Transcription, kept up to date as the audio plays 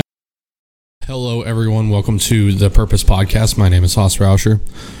Hello, everyone. Welcome to the Purpose Podcast. My name is Haas Rauscher.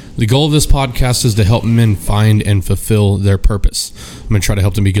 The goal of this podcast is to help men find and fulfill their purpose. I'm going to try to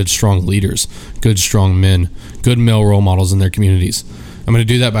help them be good, strong leaders, good, strong men, good male role models in their communities. I'm going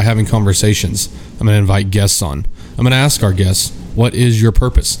to do that by having conversations. I'm going to invite guests on. I'm going to ask our guests, what is your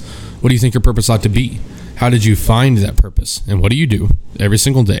purpose? What do you think your purpose ought to be? How did you find that purpose? And what do you do every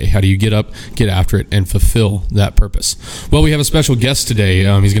single day? How do you get up, get after it, and fulfill that purpose? Well, we have a special guest today.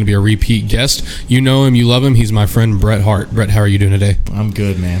 He's going to be a repeat guest. You know him, you love him. He's my friend, Brett Hart. Brett, how are you doing today? I'm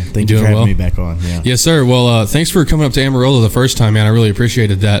good, man. Thank you for having me back on. Yeah. Yes, sir. Well, thanks for coming up to Amarillo the first time, man. I really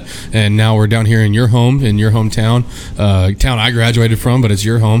appreciated that. And now we're down here in your home, in your hometown, town I graduated from, but it's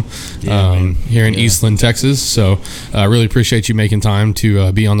your home here in Eastland, Texas. So I really appreciate you making time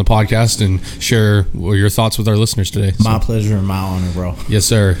to be on the podcast and share your thoughts with our listeners today. My pleasure and my honor, bro. Yes,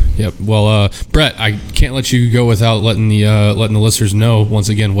 sir. Yep. Well, Brett, I can't let you go without letting the listeners know once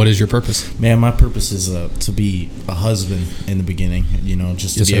again, what is your purpose? Man, my purpose is to be a husband in the beginning. You know,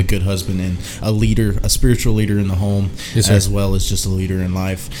 just to be a good husband and a leader, a spiritual leader in the home, as well as just a leader in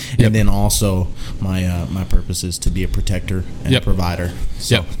life. And then also my purpose is to be a protector and a provider.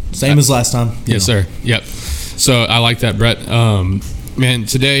 So same as last time. Yes, sir. Yep. So I like that, Brett. Man,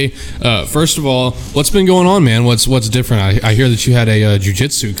 today, first of all, what's been going on, man? What's different? I hear that you had a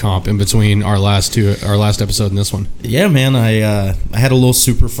jiu-jitsu comp in between our last episode and this one. Yeah, man. I had a little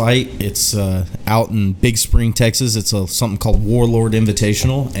super fight. It's out in Big Spring, Texas. It's something called Warlord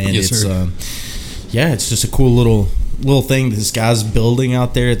Invitational, and it's just a cool little thing this guy's building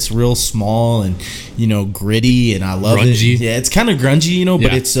out there. It's real small and gritty, and I love it. Yeah, it's kind of grungy,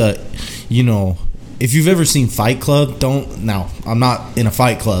 but it's if you've ever seen Fight Club, I'm not in a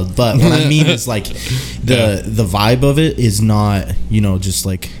fight club, but what I mean is like the vibe of it is not, just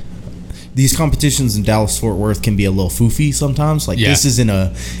like these competitions in Dallas Fort Worth can be a little foofy sometimes. Like this is in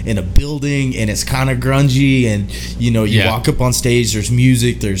a building and it's kind of grungy, and you walk up on stage, there's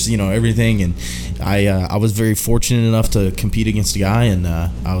music, there's everything, and I was very fortunate enough to compete against a guy, and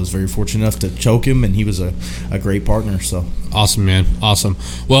I was very fortunate enough to choke him, and he was a great partner. So awesome, man. Awesome.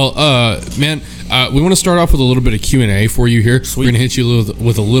 Well, we want to start off with a little bit of Q&A for you here. Sweet. We're going to hit you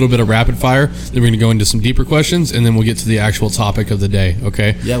with a little bit of rapid fire. Then we're going to go into some deeper questions, and then we'll get to the actual topic of the day.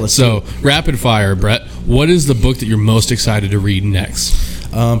 Okay? Yeah, let's do it. Rapid fire, Brett. What is the book that you're most excited to read next?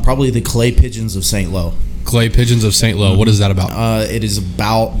 Probably The Clay Pigeons of St. Lo. Clay Pigeons of St. Lo. What is that about? It is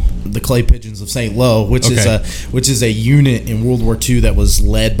about the Clay Pigeons of St. Lo, which is a unit in World War II that was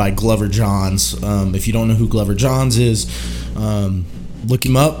led by Glover Johns. If you don't know who Glover Johns is, look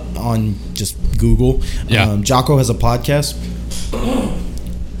him up on just Google. Jocko has a podcast.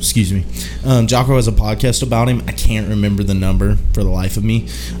 Excuse me. Jocko has a podcast about him. I can't remember the number for the life of me.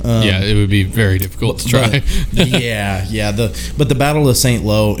 It would be very difficult to try. But the Battle of St.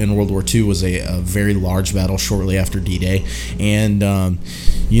 Lo in World War II was a very large battle shortly after D-Day, and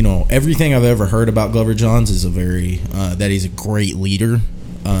everything I've ever heard about Glover Johns is that he's a great leader.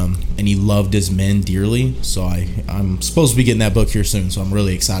 And he loved his men dearly. So I'm supposed to be getting that book here soon. So I'm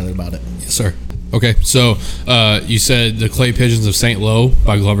really excited about it. Yes, sir. Okay, so you said The Clay Pigeons of St. Lo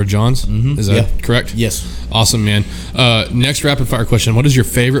by Glover Johns. Mm-hmm. Is that correct? Yes. Awesome, man. Next rapid fire question: what is your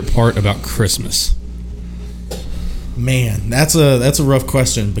favorite part about Christmas? Man, that's a rough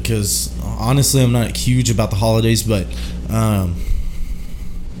question, because honestly, I'm not huge about the holidays, but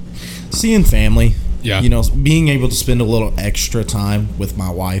seeing family. Yeah. Being able to spend a little extra time with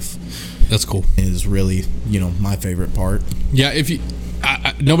my wife. That's cool. Is really, my favorite part. Yeah,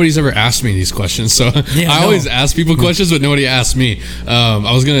 nobody's ever asked me these questions, so I always ask people questions, but nobody asked me.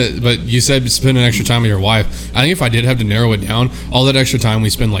 But you said spend an extra time with your wife. I think if I did have to narrow it down, all that extra time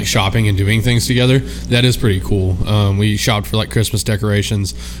we spend like shopping and doing things together, that is pretty cool. We shopped for like Christmas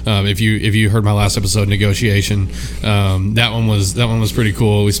decorations. If you heard my last episode, negotiation, that one was pretty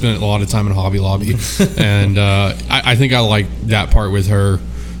cool. We spent a lot of time in Hobby Lobby, and I think I like that part with her.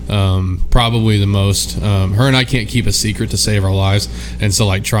 Probably the most. Her and I can't keep a secret to save our lives, and so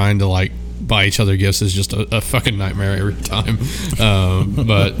like trying to buy each other gifts is just a fucking nightmare every time.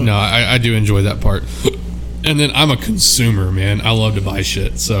 But no, I do enjoy that part. And then I'm a consumer, man. I love to buy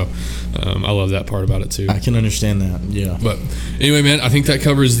shit, so I love that part about it too. I can understand that. Yeah. But anyway, man, I think that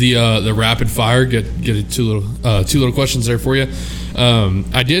covers the rapid fire. Get two little questions there for you.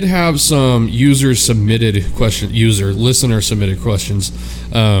 I did have some listener submitted questions.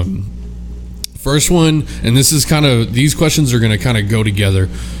 First one, and this is these questions are going to kind of go together.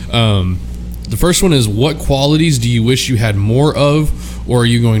 The first one is, what qualities do you wish you had more of, or are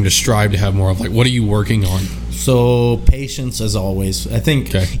you going to strive to have more of? Like, what are you working on? So patience, as always. I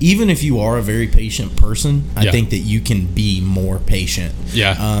think even if you are a very patient person, I think that you can be more patient.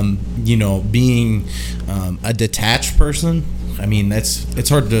 Yeah. Being a detached person, I mean, it's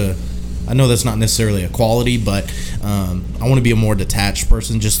hard to. I know that's not necessarily a quality, but I want to be a more detached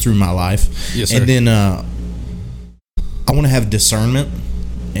person just through my life. Yes, sir. And then I want to have discernment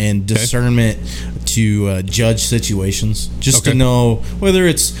to judge situations, just to know whether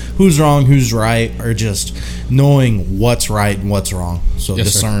it's who's wrong, who's right, or just knowing what's right and what's wrong. So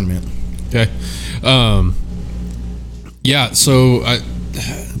discernment. Sir. Okay. So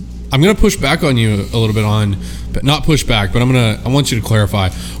I'm going to push back on you a little bit on, but not push back, but I want you to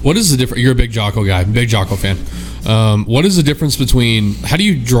clarify. What is the difference? You're a big Jocko guy, big Jocko fan. What is the difference between, how do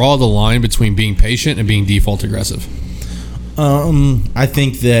you draw the line between being patient and being default aggressive? I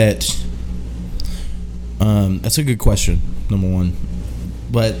think that that's a good question, number one.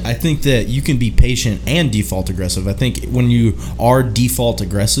 But I think that you can be patient and default aggressive. I think when you are default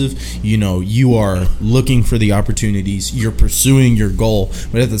aggressive, you are looking for the opportunities, you're pursuing your goal,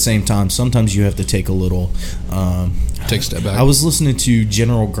 but at the same time, sometimes you have to take a little take a step back. I was listening to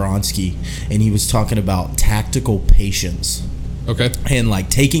General Gronsky, and he was talking about tactical patience. Okay. And like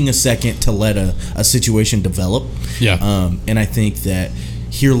taking a second to let a situation develop. Yeah. And I think that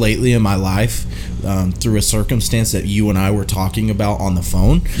here lately in my life, through a circumstance that you and I were talking about on the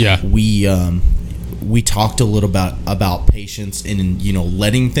phone, we talked a little about patience and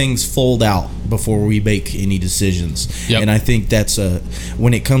letting things fold out before we make any decisions. Yep. And I think that's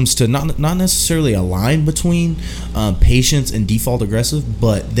when it comes to not necessarily a line between patience and default aggressive,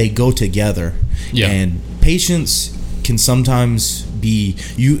 but they go together. Yeah. And patience can sometimes be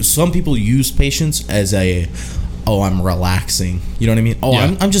some people use patience as I'm relaxing. You know what I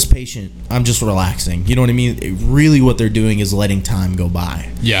mean? I'm just patient. I'm just relaxing. You know what I mean? Really what they're doing is letting time go by.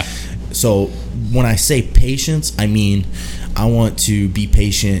 Yeah. So when I say patience, I mean I want to be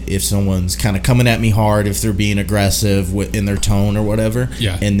patient if someone's kind of coming at me hard, if they're being aggressive in their tone or whatever.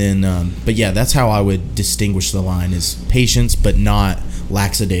 Yeah. And then, that's how I would distinguish the line, is patience but not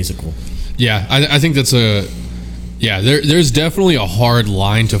lackadaisical. Yeah, I think that's there's definitely a hard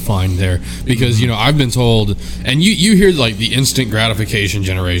line to find there, because I've been told, and you hear like the instant gratification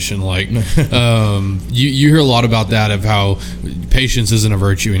generation, like you hear a lot about that, of how patience isn't a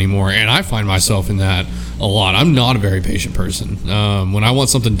virtue anymore, and I find myself in that a lot. I'm not a very patient person. When I want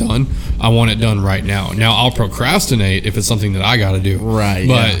something done, I want it done right now. Now I'll procrastinate if it's something that I got to do. Right.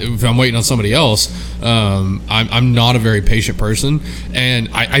 But if I'm waiting on somebody else, I'm not a very patient person, and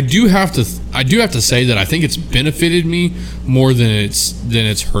I do have to say that I think it's benefited me more than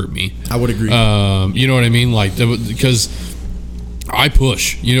it's hurt me. I would agree. You know what I mean? Like, because I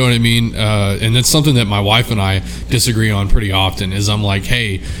push, you know what I mean? And that's something that my wife and I disagree on pretty often, is I'm like,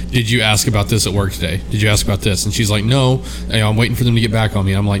 hey, did you ask about this at work today? Did you ask about this? And she's like, no, I'm waiting for them to get back on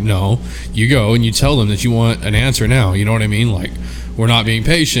me. I'm like, no, you go and you tell them that you want an answer now. You know what I mean? Like, we're not being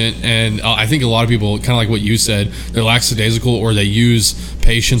patient. And I think a lot of people, kind of like what you said, they're lackadaisical, or they use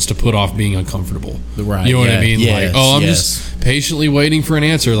patience to put off being uncomfortable. Right. You know what I mean? Yes, like, I'm just patiently waiting for an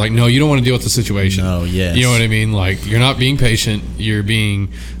answer. Like, no, you don't want to deal with the situation. No, yes. You know what I mean? Like, you're not being patient, you're being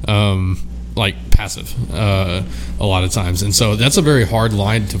passive a lot of times. And so that's a very hard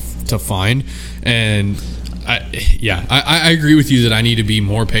line to find. And I agree with you that I need to be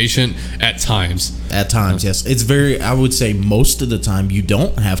more patient at times. At times, yes. It's I would say most of the time you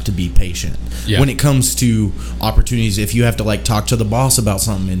don't have to be patient. Yeah. When it comes to opportunities, if you have to like talk to the boss about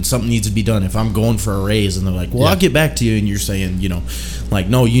something and something needs to be done, if I'm going for a raise and they're like, well, I'll get back to you, and you're saying, like,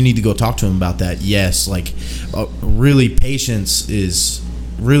 no, you need to go talk to him about that. Yes, like really patience is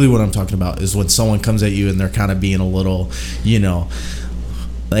really what I'm talking about, is when someone comes at you and they're kind of being a little,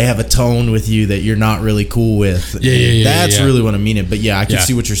 they have a tone with you that you're not really cool with. That's really what I mean. But I can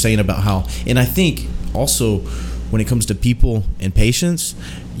see what you're saying about how, and I think also when it comes to people and patience,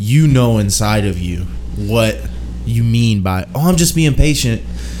 inside of you what you mean by, I'm just being patient.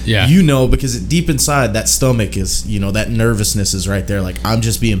 Yeah. Because deep inside that stomach is, that nervousness is right there. Like, I'm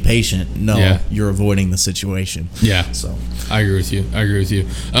just being patient. No, you're avoiding the situation. Yeah. So I agree with you.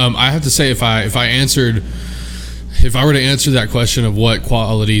 I have to say, if I were to answer that question of what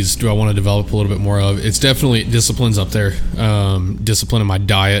qualities do I want to develop a little bit more of, it's definitely discipline's up there. Discipline in my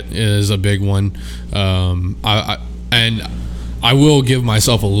diet is a big one. I will give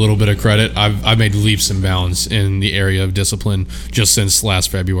myself a little bit of credit. I've made leaps and bounds in the area of discipline just since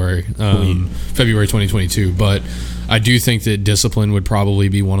last February, February 2022. But I do think that discipline would probably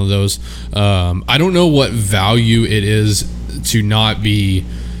be one of those. I don't know what value it is to not be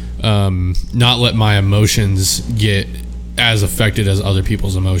not let my emotions get as affected as other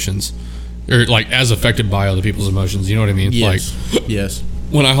people's emotions, or like as affected by other people's emotions. You know what I mean? Yes. Like, yes.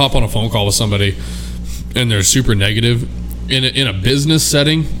 When I hop on a phone call with somebody and they're super negative in a business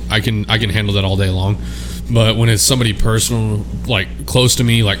setting, I can handle that all day long. But when it's somebody personal, like close to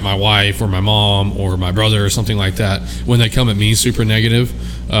me, like my wife or my mom or my brother or something like that, when they come at me super negative,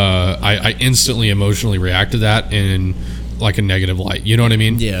 I instantly emotionally react to that in like a negative light. You know what I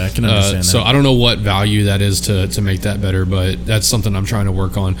mean? Yeah, I can understand that. So I don't know what value that is to make that better, but that's something I'm trying to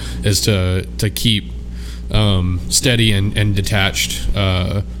work on, is to keep steady and detached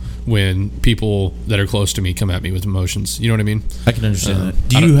when people that are close to me come at me with emotions. You know what I mean? I can understand that.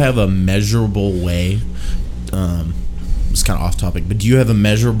 Do you have a measurable way? It's kind of off topic, but do you have a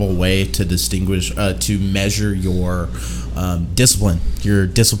measurable way to distinguish, to measure your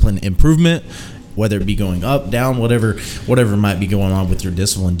discipline improvement, whether it be going up, down, whatever might be going on with your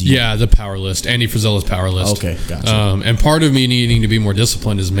discipline? The power list. Andy Frisella's power list. Okay, gotcha. And part of me needing to be more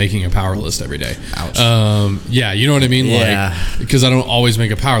disciplined is making a power list every day. Ouch. You know what I mean? Yeah. Like, because I don't always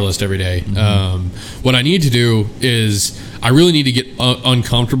make a power list every day. Mm-hmm. What I need to do is I really need to get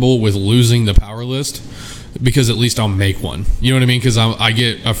uncomfortable with losing the power list, because at least I'll make one. You know what I mean? Because I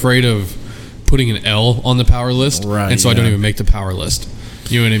get afraid of putting an L on the power list, right, and so I don't even make the power list.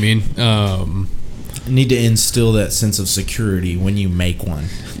 You know what I mean? Need to instill that sense of security when you make one.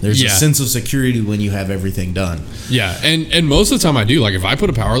 There's a sense of security when you have everything done. Yeah, and most of the time I do. Like, if I put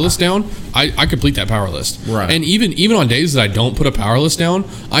a power list down, I complete that power list. Right. And even on days that I don't put a power list down,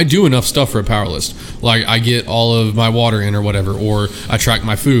 I do enough stuff for a power list. Like, I get all of my water in or whatever, or I track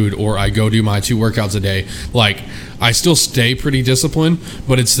my food, or I go do my 2 workouts a day. Like, I still stay pretty disciplined,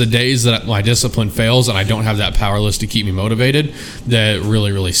 but it's the days that my discipline fails and I don't have that power list to keep me motivated that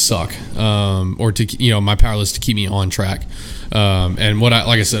really, really suck. Or to, my power list to keep me on track. And what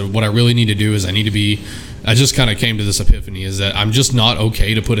I really need to do is I just kind of came to this epiphany, is that I'm just not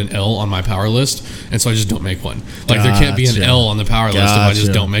okay to put an L on my power list, and so I just don't make one. Like, there can't be an L on the power list if I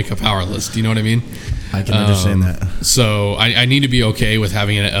just don't make a power list. You know what I mean? I can understand that. So I need to be okay with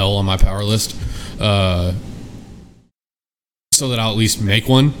having an L on my power list, so that I'll at least make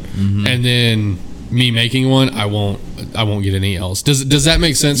one, and then me making one, I won't get any else. Does that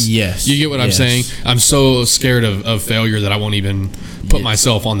make sense? Yes. You get what I'm saying? I'm so scared of failure that I won't even put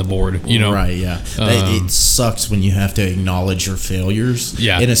myself on the board, Right, yeah. It sucks when you have to acknowledge your failures.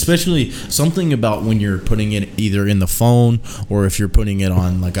 Yeah. And especially something about when you're putting it either in the phone or if you're putting it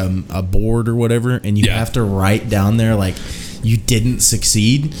on like a board or whatever, and you have to write down there like you didn't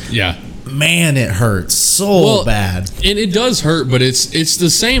succeed. Yeah. Man, it hurts so bad. And it does hurt, but it's the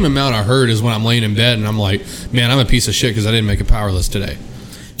same amount of hurt as when I'm laying in bed and I'm like, man, I'm a piece of shit because I didn't make a power list today.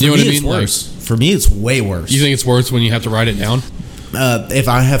 You know what I mean? It's worse. For me, it's way worse. You think it's worse when you have to write it down? If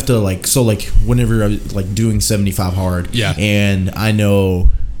I have to whenever I'm like doing 75 hard, and I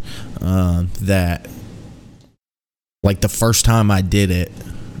know that like the first time I did it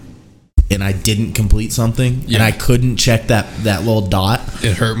and I didn't complete something and I couldn't check that little dot,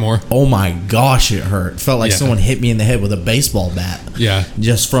 it hurt more. Oh my gosh, it hurt. It felt like someone hit me in the head with a baseball bat. Yeah.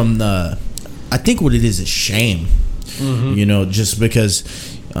 Just from I think what it is shame. Just because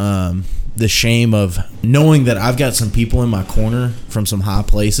the shame of knowing that I've got some people in my corner from some high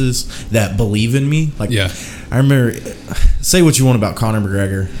places that believe in me. Like, I remember, say what you want about Conor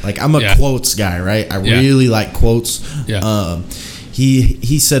McGregor. Like, I'm a quotes guy, right? I really like quotes. Yeah.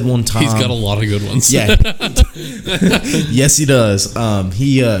 He said one time, he's got a lot of good ones. Yeah. Yes, he does.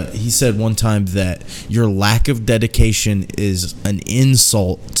 He said one time that your lack of dedication is an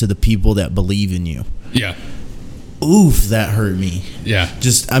insult to the people that believe in you. Yeah. Oof, that hurt me. Yeah.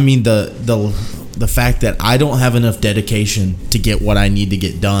 Just, I mean, the fact that I don't have enough dedication to get what I need to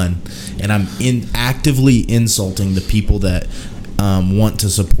get done, and I'm actively insulting the people that want to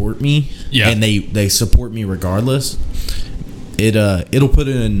support me, and they support me regardless. It'll put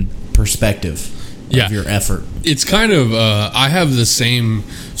it in perspective of your effort. It's kind of I have the same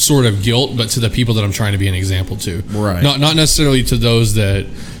sort of guilt, but to the people that I'm trying to be an example to. Right. Not necessarily to those that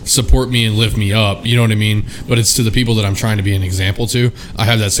support me and lift me up, you know what I mean? But it's to the people that I'm trying to be an example to. I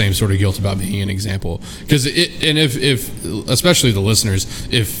have that same sort of guilt about being an example. Because if especially the listeners,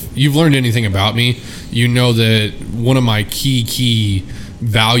 if you've learned anything about me, you know that one of my key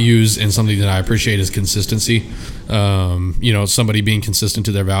values and something that I appreciate is consistency. Somebody being consistent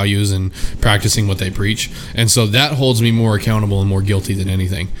to their values and practicing what they preach. And so that holds me more accountable and more guilty than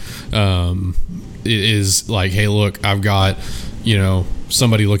anything. It is like, hey, look, I've got,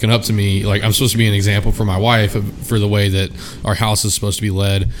 somebody looking up to me. Like, I'm supposed to be an example for my wife for the way that our house is supposed to be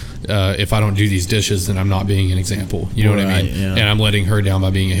led. If I don't do these dishes, then I'm not being an example. You know what I mean? Yeah. And I'm letting her down by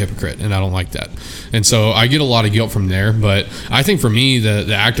being a hypocrite, and I don't like that. And so I get a lot of guilt from there. But I think for me,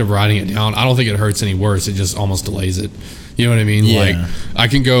 the act of writing it down, I don't think it hurts any worse. It just almost delays it. You know what I mean? Yeah. Like, I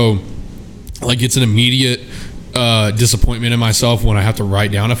can go, like, it's an immediate disappointment in myself when I have to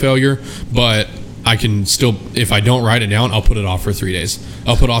write down a failure, but I can still, if I don't write it down, I'll put it off for 3 days.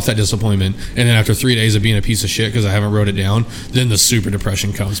 I'll put off that disappointment, and then after 3 days of being a piece of shit because I haven't wrote it down, then the super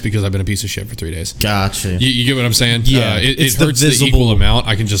depression comes because I've been a piece of shit for 3 days. Gotcha. You get what I'm saying? Yeah. It hurts the equal amount.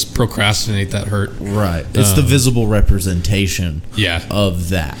 I can just procrastinate that hurt. Right. It's the visible representation of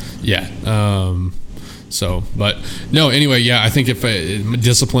that. Yeah. So, but no, anyway, yeah, I think if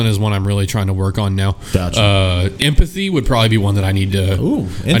discipline is one I'm really trying to work on now. Gotcha. Empathy would probably be one that I need to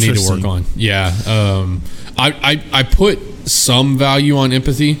work on. Yeah. I put some value on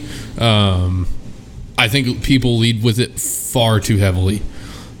empathy. I think people lead with it far too heavily.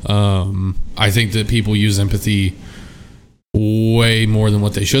 I think that people use empathy way more than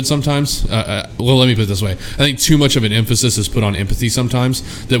what they should sometimes. Well, let me put it this way. I think too much of an emphasis is put on empathy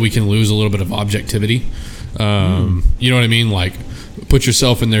sometimes that we can lose a little bit of objectivity. You know what I mean? Like, put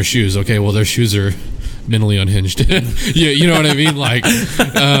yourself in their shoes. Okay, well, their shoes are mentally unhinged. Yeah, you know what I mean? Like,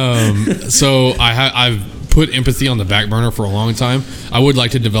 so I've put empathy on the back burner for a long time. I would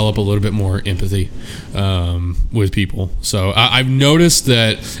like to develop a little bit more empathy with people. So I've noticed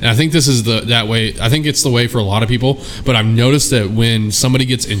that, and I think this is that way. I think it's the way for a lot of people. But I've noticed that when somebody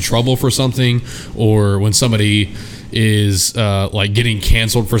gets in trouble for something, or when somebody is like getting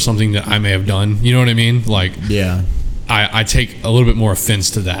canceled for something that I may have done, you know what I mean? Like, yeah, I take a little bit more offense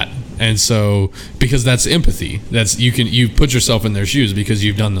to that. And so, because that's empathy, that's you put yourself in their shoes because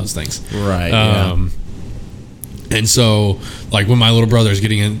you've done those things, right? And so, like, when my little brother is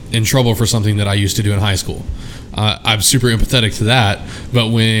getting in trouble for something that I used to do in high school, I'm super empathetic to that.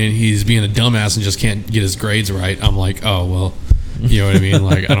 But when he's being a dumbass and just can't get his grades right, I'm like, oh, well, you know what I mean?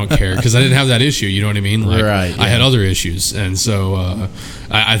 Like, I don't care, because I didn't have that issue. You know what I mean? Like, right, yeah. I had other issues. And so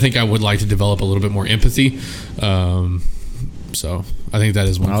I think I would like to develop a little bit more empathy. So I think that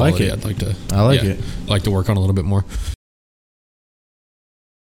is one quality I'd like to. I like to work on a little bit more.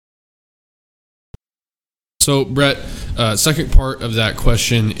 So, Brett, second part of that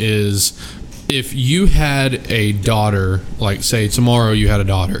question is, if you had a daughter, like, say tomorrow you had a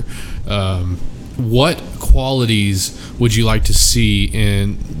daughter, what qualities would you like to see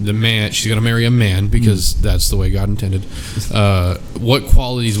in the man? She's going to marry a man because that's the way God intended. What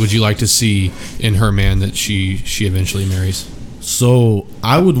qualities would you like to see in her man that she eventually marries? So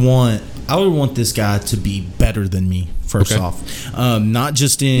I would want this guy to be better than me. First off, not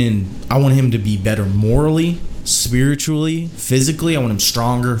just I want him to be better morally, spiritually, physically. I want him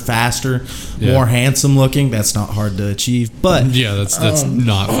stronger, faster, more handsome looking. That's not hard to achieve, but yeah, that's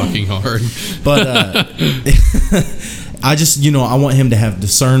not fucking hard. But I just, I want him to have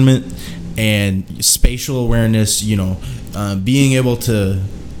discernment and spatial awareness. Being able to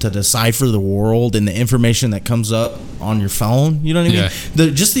decipher the world and the information that comes up on your phone. You know what I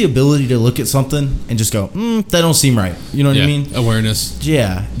mean? Just the ability to look at something and just go, that don't seem right. You know what I mean? Awareness.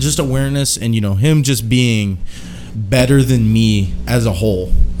 Yeah, just awareness, and him just being better than me as a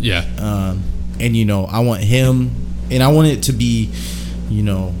whole. Yeah. And I want him, and I want it to be,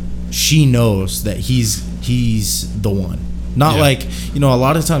 she knows that he's the one. Not like, a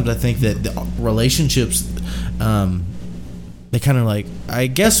lot of times I think that the relationships, they kind of like, I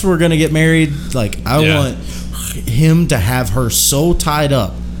guess we're going to get married. Like, I want him to have her so tied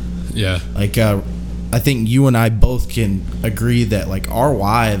up. Yeah. Like, I think you and I both can agree that, like, our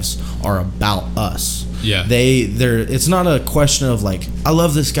wives are about us. Yeah. It's not a question of, like, I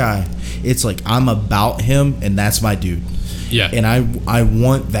love this guy. It's like, I'm about him, and that's my dude. Yeah. And I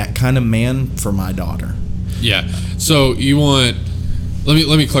want that kind of man for my daughter. Yeah. So you want,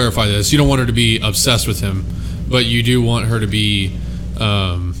 let me clarify this. You don't want her to be obsessed with him, but you do want her to be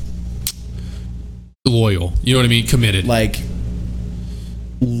loyal. You know what I mean? Committed. Like,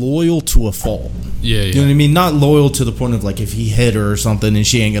 loyal to a fault. Yeah. You know what I mean? Not loyal to the point of, like, if he hit her or something and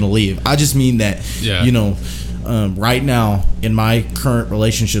she ain't going to leave. I just mean that, right now in my current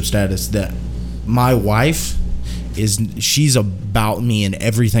relationship status, that my wife she's about me in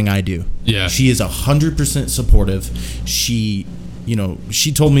everything I do. Yeah. She is 100% supportive. She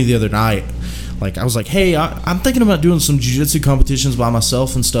told me the other night, like, I was like, hey, I'm thinking about doing some jiu-jitsu competitions by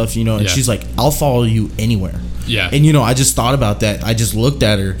myself and stuff, and she's like, I'll follow you anywhere. Yeah. And, I just thought about that. I just looked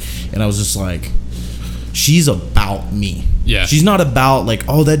at her and I was just like, she's about about me. Yeah. She's not about like,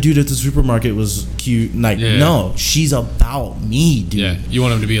 oh, that dude at the supermarket was cute. Like, no, she's about me, dude. Yeah. You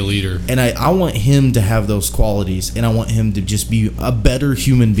want him to be a leader. And I want him to have those qualities, and I want him to just be a better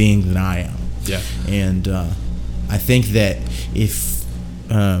human being than I am. Yeah. And I think that if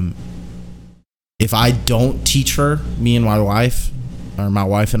I don't teach her, me and my wife, or my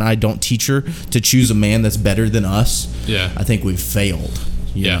wife and I don't teach her to choose a man that's better than us, I think we've failed.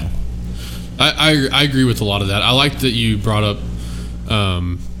 You know? I agree with a lot of that. I like that you brought up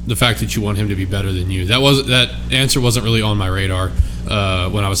the fact that you want him to be better than you. That answer wasn't really on my radar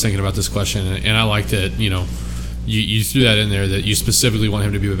when I was thinking about this question, and I like that, you know, you threw that in there, that you specifically want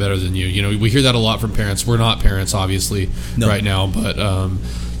him to be better than you. You know, we hear that a lot from parents. We're not parents, obviously, right now, but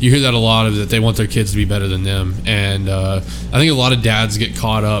you hear that a lot, of that they want their kids to be better than them. And I think a lot of dads get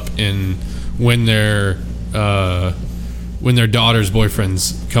caught up in when their daughter's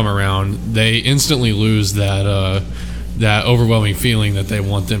boyfriends come around, they instantly lose that overwhelming feeling that they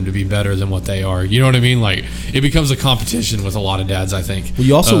want them to be better than what they are. You know what I mean? Like, it becomes a competition with a lot of dads, I think. Well,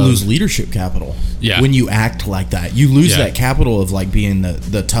 you also lose leadership capital when you act like that. You lose that capital of like being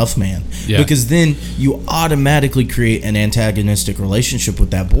the tough man, because then you automatically create an antagonistic relationship with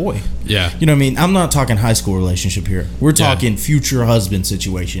that boy. Yeah. You know what I mean? I'm not talking high school relationship here. We're talking future husband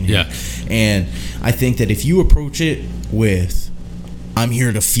situation here. Yeah. And I think that if you approach it with, I'm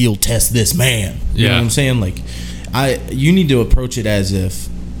here to field test this man. You know what I'm saying? Like, you need to approach it as if,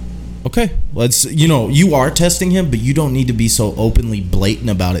 okay, let's, you know, you are testing him, but you don't need to be so openly blatant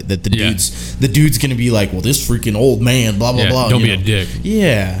about it that the dude's gonna be like, well, this freaking old man, blah blah blah. Don't be a dick.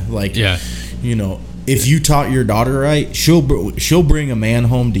 Yeah, like, you know, if you taught your daughter right, she'll bring a man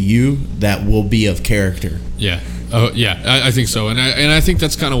home to you that will be of character. Yeah. Oh yeah, I think so, and I think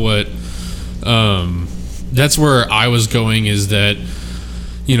that's kind of what, that's where I was going, is that,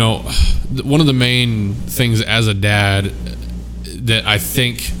 you know, one of the main things as a dad that I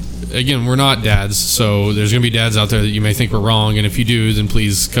think, again, we're not dads, so there's going to be dads out there that you may think we're wrong, and if you do, then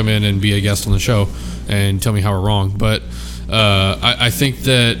please come in and be a guest on the show and tell me how we're wrong. But I think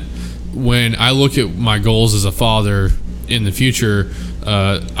that when I look at my goals as a father in the future,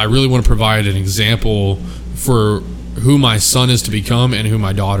 I really want to provide an example for who my son is to become and who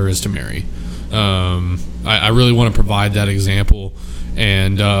my daughter is to marry. I really want to provide that example.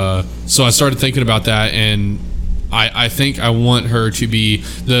 And so I started thinking about that, and I think I want her to be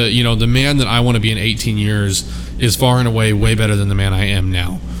the man that I want to be in 18 years is far and away way better than the man I am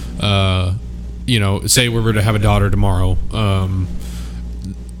now. You know, say we were to have a daughter tomorrow,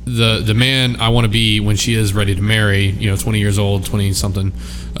 the man I want to be when she is ready to marry, you know, 20 years old, 20 something,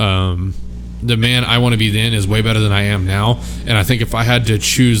 the man I want to be then is way better than I am now. And I think if I had to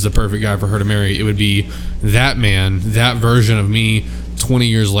choose the perfect guy for her to marry, it would be that man, that version of me 20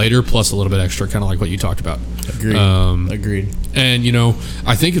 years later, plus a little bit extra, kind of like what you talked about. Agreed. And, you know,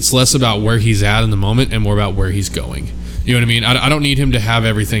 I think it's less about where he's at in the moment and more about where he's going. You know what I mean? I don't need him to have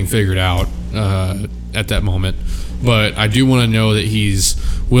everything figured out at that moment, but I do want to know that he's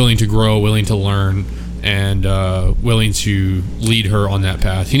willing to grow, willing to learn, and willing to lead her on that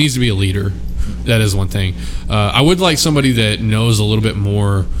path. He needs to be a leader. That is one thing. I would like somebody that knows a little bit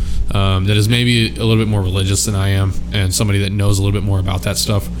more, that is maybe a little bit more religious than I am, and somebody that knows a little bit more about that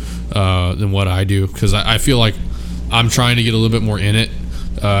stuff than what I do, because I feel like I'm trying to get a little bit more in it,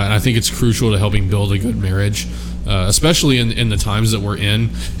 and I think it's crucial to helping build a good marriage, especially in the times that we're in,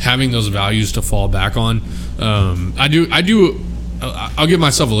 having those values to fall back on. I'll give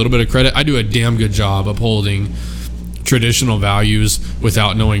myself a little bit of credit. I do a damn good job upholding traditional values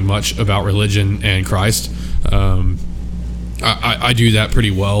without knowing much about religion and Christ. I do that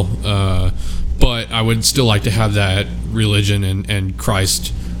pretty well, but I would still like to have that religion and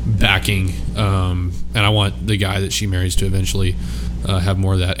Christ backing, and I want the guy that she marries to eventually have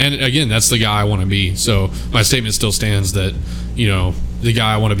more of that. And again, that's the guy I want to be. So my statement still stands that, you know, the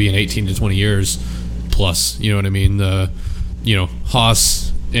guy I want to be in 18 to 20 years plus, you know what I mean?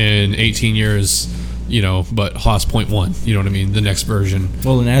 Haas in 18 years, you know, but Haas 0.1, you know what I mean? The next version.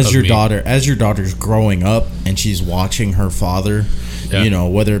 Well, and as your daughter's growing up and she's watching her father, you know,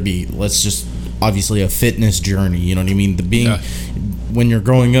 whether it be, let's just, obviously a fitness journey, you know what I mean? When you're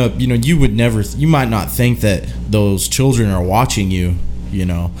growing up, you know, you might not think that those children are watching you, you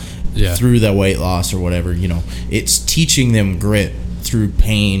know, through that weight loss or whatever, you know. It's teaching them grit through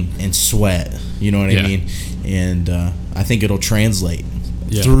pain and sweat, you know what I mean? And I think it'll translate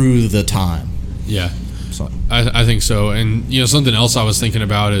through the time. Yeah, so I think so. And, you know, something else I was thinking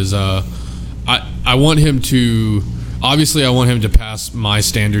about is I want him to, obviously I want him to pass my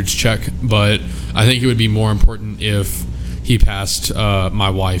standards check, but I think it would be more important if he passed my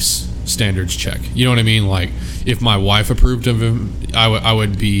wife's standards check. You know what I mean? Like, if my wife approved of him, I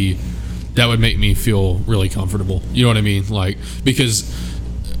would be, that would make me feel really comfortable. You know what I mean? Like, because,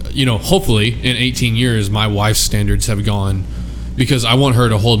 hopefully in 18 years, my wife's standards have gone, because I want her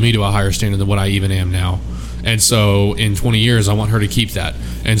to hold me to a higher standard than what I even am now. And so in 20 years, I want her to keep that.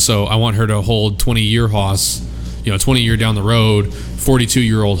 And so I want her to hold 20-year Haas, 20-year down the road,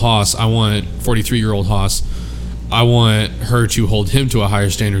 42-year-old Haas. I want 43-year-old Haas. I want her to hold him to a higher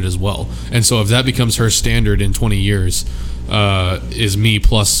standard as well. And so if that becomes her standard in 20 years, is me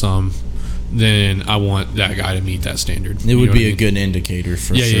plus some, then I want that guy to meet that standard. It would be a good indicator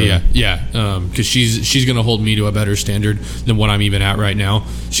for sure. Yeah. Because she's going to hold me to a better standard than what I'm even at right now.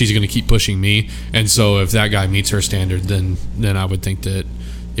 She's going to keep pushing me, and so if that guy meets her standard, then I would think that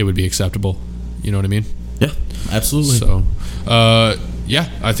it would be acceptable. You know what I mean? Yeah, absolutely. So,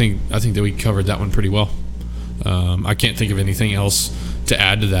 I think that we covered that one pretty well. I can't think of anything else to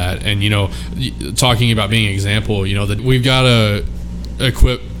add to that. And talking about being an example, that we've got to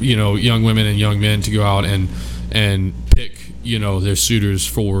equip young women and young men to go out and pick their suitors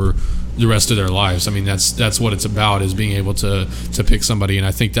for the rest of their lives. I mean, that's what it's about, is being able to pick somebody. And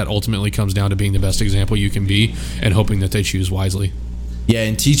I think that ultimately comes down to being the best example you can be and hoping that they choose wisely. Yeah,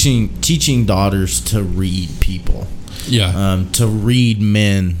 and teaching daughters to read people. Yeah. To read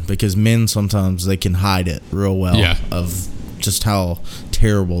men, because men sometimes they can hide it real well. Yeah. Of just how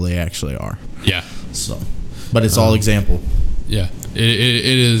terrible they actually are. Yeah. So, but it's all example. Yeah, it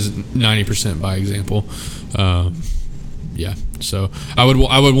is 90% by example. Yeah, so I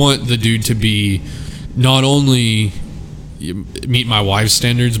would want the dude to be not only meet my wife's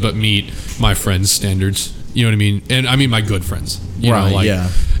standards, but meet my friends' standards. You know what I mean? And I mean my good friends.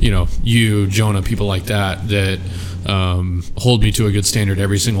 You, Jonah, people like that hold me to a good standard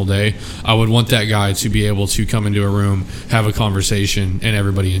every single day. I would want that guy to be able to come into a room, have a conversation, and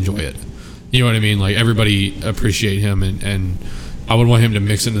everybody enjoy it. You know what I mean? Like, everybody appreciate him, and I would want him to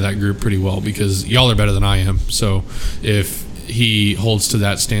mix into that group pretty well, because y'all are better than I am. So if he holds to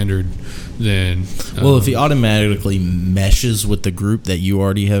that standard, then if he automatically meshes with the group that you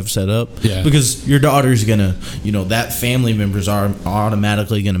already have set up, yeah, because your daughter's gonna, that family members are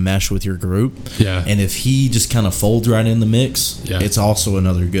automatically gonna mesh with your group, yeah, and if he just kind of folds right in the mix, yeah, it's also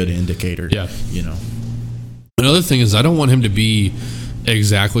another good indicator. Yeah, Another thing is, I don't want him to be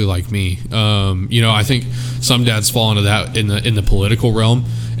exactly like me. I think some dads fall into that in the political realm,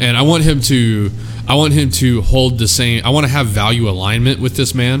 and I want him to hold the same. I want to have value alignment with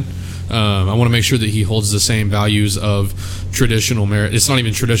this man. I want to make sure that he holds the same values of traditional marriage. It's not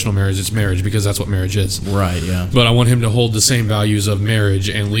even traditional marriage; it's marriage, because that's what marriage is. Right. Yeah. But I want him to hold the same values of marriage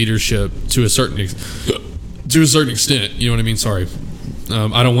and leadership to a certain extent. You know what I mean? Sorry.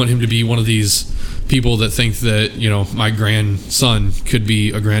 I don't want him to be one of these people that think that my grandson could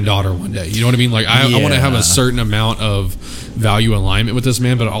be a granddaughter one day. You know what I mean? Like, I want to have a certain amount of value alignment with this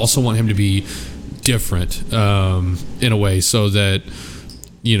man, but I also want him to be different in a way, so that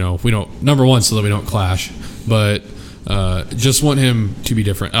we don't, number one, so that we don't clash, but just want him to be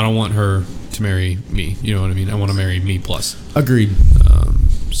different. I don't want her to marry me. You know what I mean? I want to marry me plus. Agreed.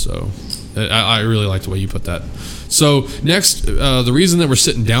 So I really like the way you put that. So next, the reason that we're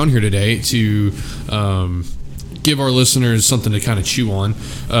sitting down here today to give our listeners something to kind of chew on,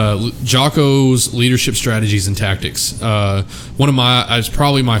 Jocko's Leadership Strategies and Tactics. It's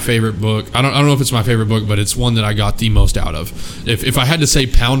probably my favorite book. I don't know if it's my favorite book, but it's one that I got the most out of. If I had to say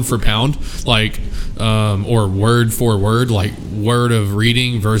pound for pound, like, or word for word, like word of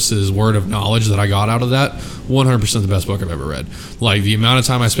reading versus word of knowledge that I got out of that, 100% the best book I've ever read. Like, the amount of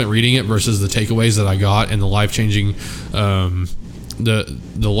time I spent reading it versus the takeaways that I got and the life-changing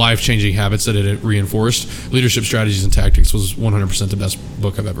the life-changing habits that it reinforced, Leadership Strategies and Tactics was 100% the best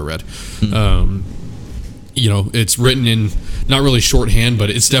book I've ever read. It's written in not really shorthand, but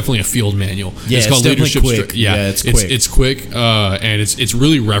it's definitely a field manual. Yeah, it's called Leadership. Quick. It's quick. It's quick, and it's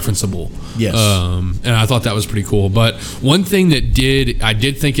really referenceable. Yes. And I thought that was pretty cool. But one thing that I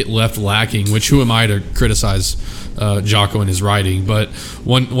did think it left lacking, which who am I to criticize Jocko and his writing? But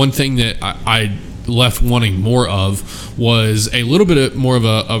one thing that I left wanting more of was a little bit more of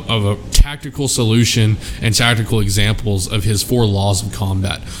a tactical solution and tactical examples of his 4 laws of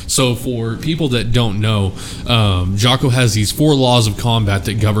combat. So for people that don't know, Jocko has these 4 laws of combat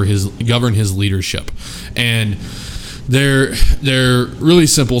that govern his leadership, and they're really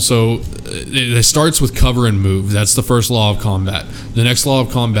simple. So it starts with cover and move. That's the first law of combat. The next law of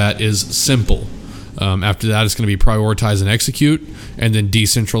combat is simple. After that, it's going to be prioritize and execute, and then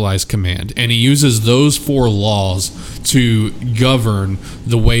decentralize command. And he uses those 4 laws to govern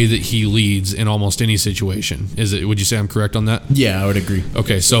the way that he leads in almost any situation. Would you say I'm correct on that? Yeah, I would agree.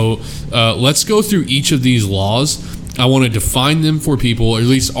 Okay, so let's go through each of these laws. I want to define them for people, or at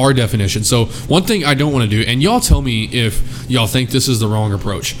least our definition. So one thing I don't want to do, and y'all tell me if y'all think this is the wrong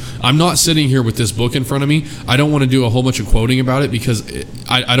approach. I'm not sitting here with this book in front of me. I don't want to do a whole bunch of quoting about it because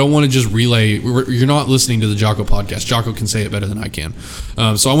I don't want to just relay. You're not listening to the Jocko podcast. Jocko can say it better than I can.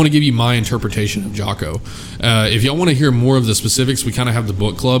 So I want to give you my interpretation of Jocko. If y'all want to hear more of the specifics, we kind of have the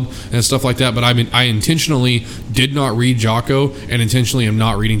book club and stuff like that. But I intentionally did not read Jocko, and intentionally am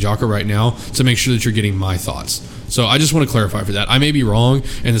not reading Jocko right now to make sure that you're getting my thoughts. So I just want to clarify for that. I may be wrong,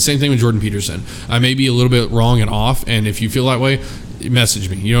 and the same thing with Jordan Peterson. I may be a little bit wrong and off, and if you feel that way, message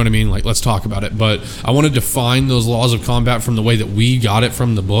me. You know what I mean? Like, let's talk about it. But I want to define those laws of combat from the way that we got it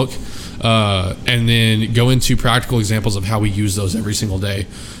from the book, and then go into practical examples of how we use those every single day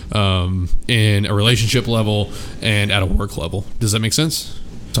in a relationship level and at a work level. Does that make sense?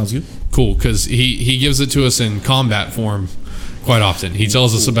 Sounds good. Cool, because he gives it to us in combat form quite often. He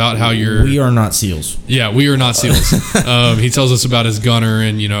tells us about how we are not SEALs. Yeah, we are not SEALs. He tells us about his gunner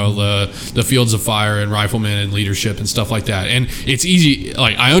and, the fields of fire and riflemen and leadership and stuff like that. And it's easy.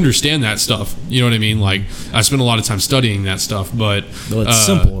 Like, I understand that stuff. You know what I mean? Like, I spend a lot of time studying that stuff, but well, it's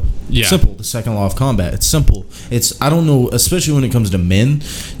simple. Yeah. Simple. The second law of combat. It's simple. I don't know, especially when it comes to men,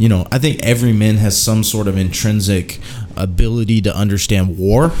 I think every man has some sort of intrinsic ability to understand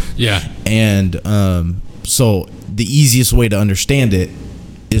war. Yeah. And so the easiest way to understand it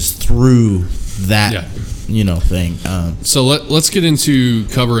is through that, thing. So let's get into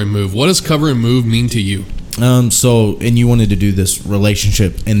cover and move. What does cover and move mean to you? And you wanted to do this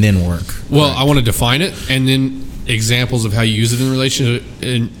relationship and then work. Well, right? I want to define it and then examples of how you use it in relationship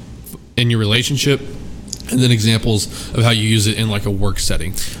in your relationship, and then examples of how you use it in like a work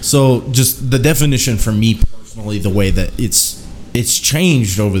setting. So just the definition for me personally, the way that it's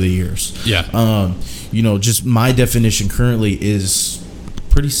changed over the years. Yeah. Just my definition currently is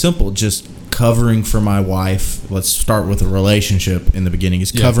pretty simple. Just covering for my wife. Let's start with a relationship in the beginning.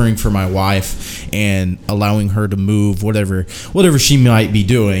 Is covering for my wife and allowing her to move whatever she might be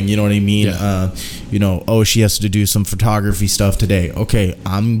doing. You know what I mean? Yeah. She has to do some photography stuff today. Okay,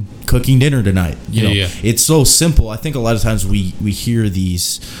 I'm cooking dinner tonight. It's so simple. I think a lot of times we hear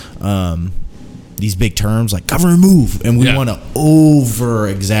these big terms like cover and move, and we want to over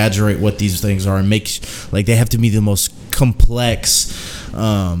exaggerate what these things are and make like they have to be the most complex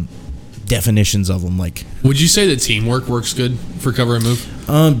definitions of them. Like, would you say that teamwork works good for cover and move?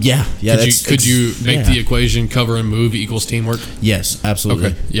 Yeah. Could you make the equation cover and move equals teamwork? Yes,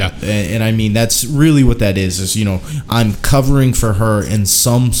 absolutely. Okay. Yeah. And I mean, that's really what that is I'm covering for her in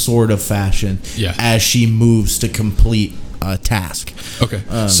some sort of fashion as she moves to complete a task. Okay.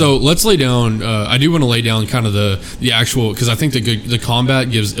 So let's lay down, I do want to lay down kind of the actual, because I think the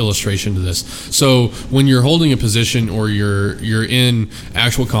combat gives illustration to this. So when you're holding a position or you're in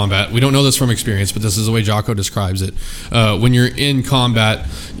actual combat, we don't know this from experience, but this is the way Jocko describes it. When you're in combat,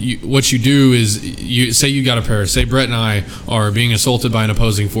 what you do is you got a pair. Say Brett and I are being assaulted by an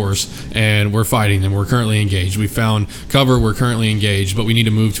opposing force and we're fighting them. We're currently engaged. We found cover. We're currently engaged, but we need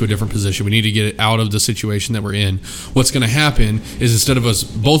to move to a different position. We need to get it out of the situation that we're in. What's going to happen is instead of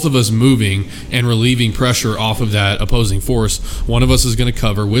both of us moving and relieving pressure off of that opposing force, one of us is going to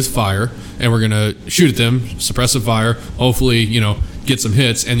cover with fire and we're going to shoot at them, suppressive fire, hopefully, get some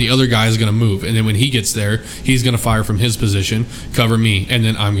hits, and the other guy is going to move. And then when he gets there, he's going to fire from his position, cover me, and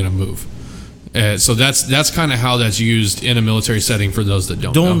then I'm going to move. So that's kind of how that's used in a military setting for those that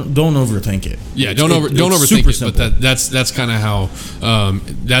don't know. Don't overthink it. Yeah, don't overthink it. Simple. But that's kind of how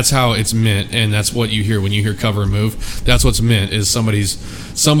that's how it's meant, and that's what you hear when you hear cover and move. That's what's meant is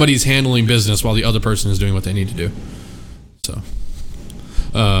somebody's handling business while the other person is doing what they need to do. So.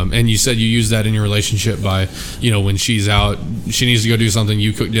 And you said you use that in your relationship by, when she's out, she needs to go do something,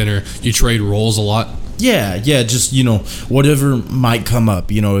 you cook dinner, you trade roles a lot. Yeah, just, whatever might come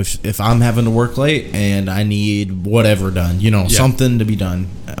up, if I'm having to work late and I need whatever done, something to be done.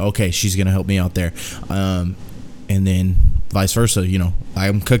 Okay, she's going to help me out there. And then vice versa,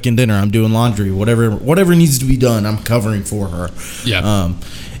 I'm cooking dinner, I'm doing laundry, whatever needs to be done, I'm covering for her. Yeah.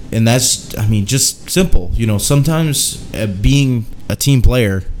 And that's, just simple. Sometimes being a team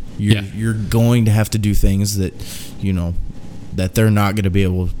player, you're going to have to do things that, that they're not going to be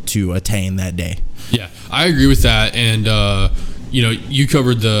able to attain that day. Yeah, I agree with that. And, you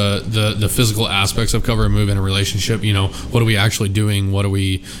covered the physical aspects of cover and move in a relationship. What are we actually doing? What are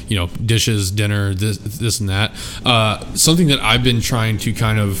we, dishes, dinner, this and that. Something that I've been trying to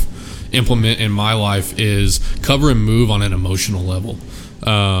kind of implement in my life is cover and move on an emotional level.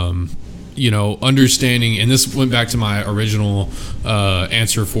 Understanding, and this went back to my original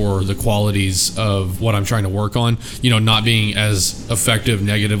answer for the qualities of what I'm trying to work on, not being as effective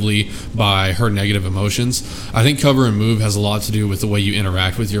negatively by her negative emotions. I think cover and move has a lot to do with the way you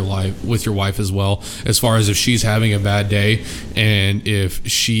interact with your wife as well, as far as if she's having a bad day, and if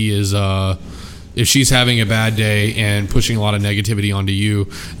she's having a bad day and pushing a lot of negativity onto you,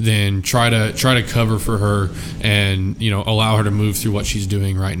 then try to cover for her and, allow her to move through what she's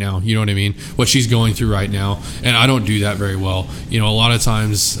doing right now. You know what I mean? What she's going through right now. And I don't do that very well. A lot of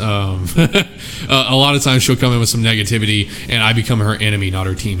times, she'll come in with some negativity and I become her enemy, not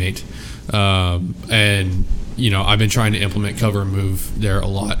her teammate. I've been trying to implement cover and move there a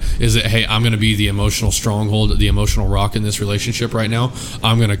lot. Is that, hey, I'm going to be the emotional stronghold, the emotional rock in this relationship right now.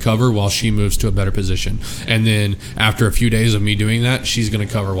 I'm going to cover while she moves to a better position. And then after a few days of me doing that, she's going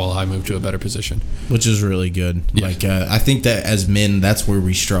to cover while I move to a better position. Which is really good. Yeah. I think that as men, that's where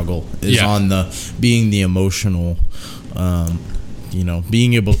we struggle, is on the being the emotional,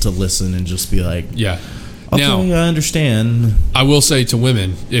 being able to listen and just be like, yeah. Okay, now, I understand. I will say to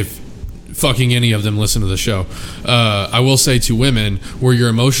women, if fucking any of them listen to the show, I will say to women, we're your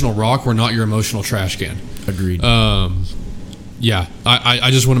emotional rock, we're not your emotional trash can. Agreed. I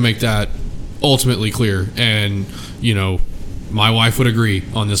just want to make that ultimately clear, and my wife would agree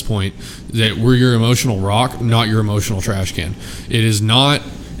on this point, that we're your emotional rock, not your emotional trash can. It is not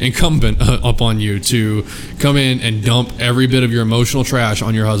incumbent upon you to come in and dump every bit of your emotional trash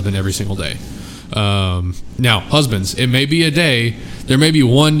on your husband every single day. Now, husbands, it may be a day, there may be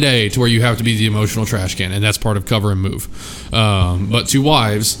one day to where you have to be the emotional trash can, and that's part of cover and move. But to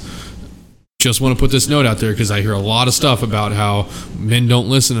wives, just want to put this note out there, because I hear a lot of stuff about how men don't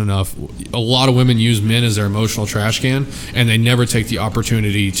listen enough. A lot of women use men as their emotional trash can, and they never take the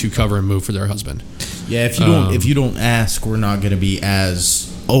opportunity to cover and move for their husband. Yeah, if you don't ask, we're not going to be as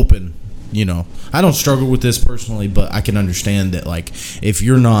open. I don't struggle with this personally, but I can understand that, like, if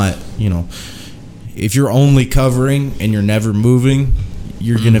you're not, if you're only covering and you're never moving,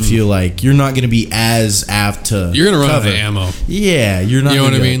 you're going to feel like you're not going to be as apt to You're going to run cover. out of ammo. Yeah, you're not. You know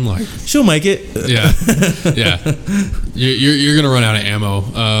what I mean? Like, she'll make it. Yeah. Yeah. You're going to run out of ammo.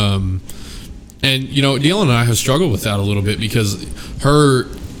 And, Dylan and I have struggled with that a little bit, because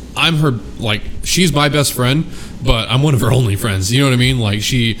I'm her, like, she's my best friend, but I'm one of her only friends. You know what I mean? Like,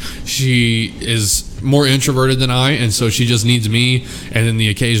 she is more introverted than I, and so she just needs me, and then the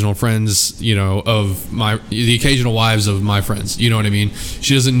occasional friends, the occasional wives of my friends. You know what I mean?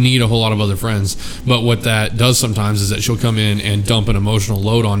 She doesn't need a whole lot of other friends. But what that does sometimes is that she'll come in and dump an emotional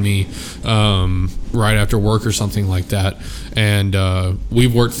load on me right after work or something like that. And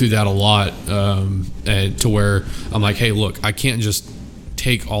we've worked through that a lot, and to where I'm like, hey, look, I can't just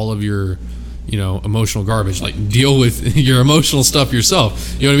take all of your emotional garbage. Like, deal with your emotional stuff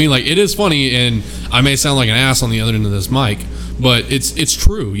yourself. You know what I mean? Like, it is funny, and I may sound like an ass on the other end of this mic, but it's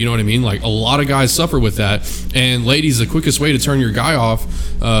true. You know what I mean? Like, a lot of guys suffer with that, and ladies, the quickest way to turn your guy off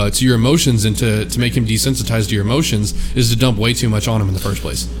to your emotions and to make him desensitized to your emotions is to dump way too much on him in the first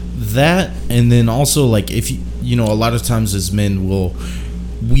place. That, and then also, like, if a lot of times as men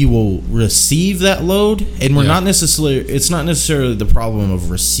we will receive that load, and we're not necessarily, it's not necessarily the problem of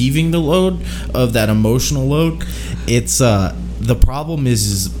receiving the load of that emotional load. It's the problem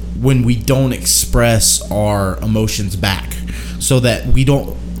is when we don't express our emotions back, so that we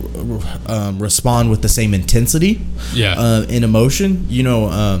don't respond with the same intensity in emotion.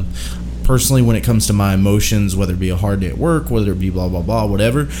 Personally, when it comes to my emotions, whether it be a hard day at work, whether it be blah blah blah,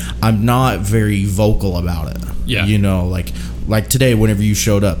 whatever, I'm not very vocal about it. Like today, whenever you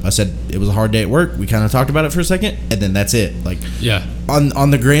showed up, I said it was a hard day at work. We kind of talked about it for a second, and then that's it. Like, on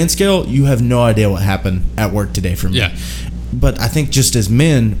the grand scale, you have no idea what happened at work today for me. Yeah. But I think just as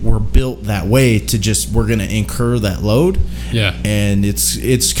men, we're built that way to we're going to incur that load. Yeah. And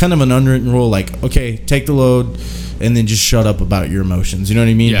it's kind of an unwritten rule, like, okay, take the load, and then just shut up about your emotions. You know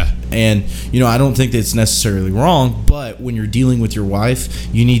what I mean? Yeah. And, I don't think that it's necessarily wrong, but when you're dealing with your wife,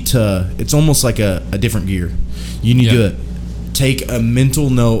 you need to, it's almost like a different gear. You need to take a mental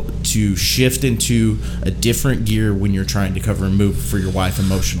note to shift into a different gear when you're trying to cover and move for your wife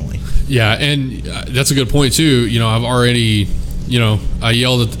emotionally. Yeah, and that's a good point too. I've already, I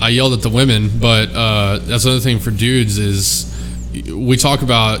yelled at the women, but that's another thing for dudes is we talk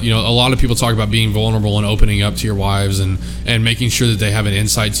about, a lot of people talk about being vulnerable and opening up to your wives and making sure that they have an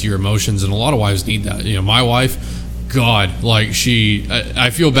insight to your emotions, and a lot of wives need that. My wife, God, like, I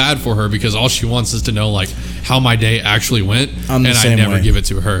feel bad for her, because all she wants is to know, like, how my day actually went, and I never give it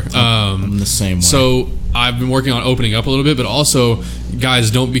to her. I'm the same way. So I've been working on opening up a little bit, but also,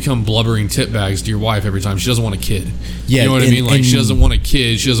 guys, don't become blubbering tit bags to your wife every time. She doesn't want a kid. Yeah, you know what I mean? Like, she doesn't want a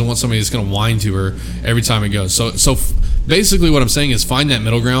kid. She doesn't want somebody that's going to whine to her every time it goes. So basically what I'm saying is find that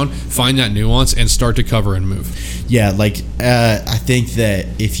middle ground, find that nuance, and start to cover and move. Yeah, like, I think that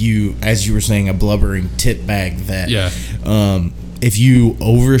if you, as you were saying, a blubbering tit bag, that if you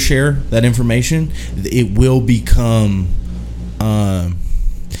overshare that information, it will become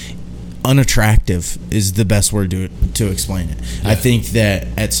unattractive is the best word to explain it. I think that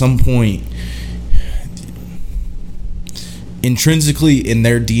at some point, intrinsically in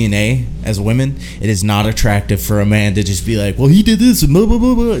their DNA as women, it is not attractive for a man to just be like, well, he did this and blah, blah,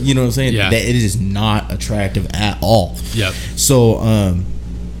 blah, blah. You know what I'm saying? That it is not attractive at all. Yep. So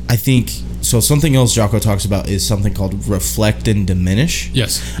I think something else Jocko talks about is something called reflect and diminish.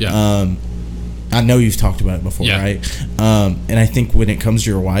 Yes. Yeah. I know you've talked about it before, right? And I think when it comes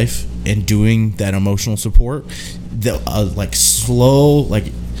to your wife and doing that emotional support, the like slow,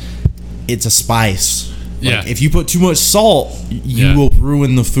 like it's a spice. Like, if you put too much salt, you will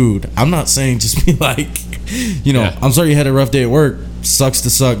ruin the food. I'm not saying just be like, I'm sorry you had a rough day at work. Sucks to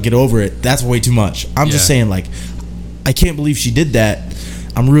suck. Get over it. That's way too much. I'm just saying, like, I can't believe she did that.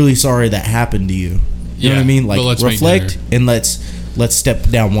 I'm really sorry that happened to you. You know what I mean? Like, reflect and let's step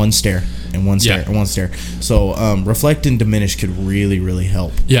down one stair. And one stair, and one stair. So reflect and diminish could really, really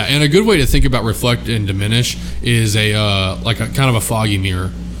help. Yeah, and a good way to think about reflect and diminish is a kind of a foggy mirror.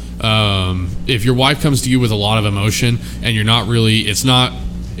 If your wife comes to you with a lot of emotion and you're not really, it's not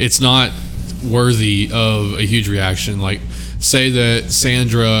worthy of a huge reaction. Like, say that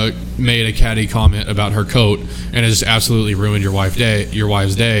Sandra made a catty comment about her coat and it just absolutely ruined your wife's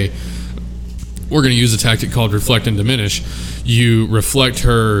day. We're going to use a tactic called reflect and diminish. You reflect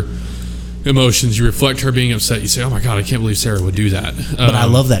her emotions, you reflect her being upset. You say, oh my God, I can't believe Sarah would do that. But I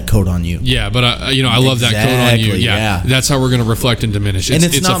love that coat on you. Yeah, but I love that coat on you. Yeah. That's how we're going to reflect and diminish.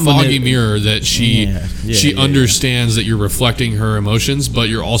 It's a foggy mirror that she understands that you're reflecting her emotions, but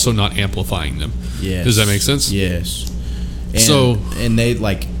you're also not amplifying them. Yes. Does that make sense? Yes.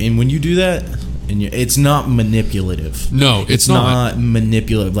 And when you do that, it's not manipulative. No, it's not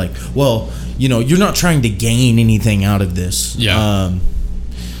manipulative. Like, well, you're not trying to gain anything out of this. Yeah.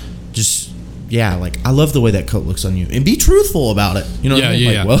 Like, I love the way that coat looks on you, and be truthful about it. You know what I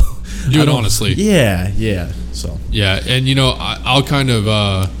mean? Yeah. Well, do it honestly. Yeah. So. Yeah, and I'll kind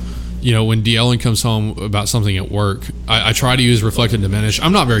of when D'Ellen comes home about something at work, I try to use reflect and diminish.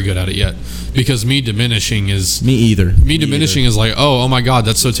 I'm not very good at it yet because me diminishing is like, oh my God,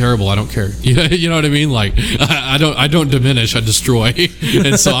 that's so terrible. I don't care. You know what I mean? Like, I don't diminish, I destroy.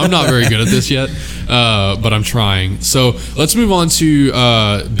 And so I'm not very good at this yet, but I'm trying. So let's move on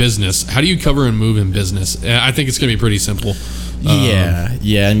to business. How do you cover and move in business? I think it's gonna be pretty simple.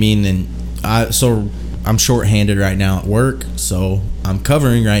 I mean, I'm short-handed right now at work, so I'm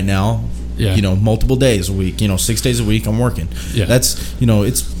covering right now. Multiple days a week. 6 days a week I'm working. Yeah. That's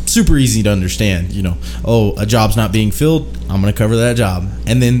it's super easy to understand. A job's not being filled, I'm gonna cover that job.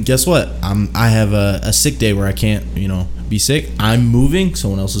 And then guess what? I have a sick day where I can't be sick. I'm moving.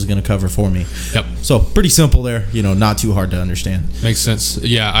 Someone else is gonna cover for me. Yep. So pretty simple there. Not too hard to understand. Makes sense.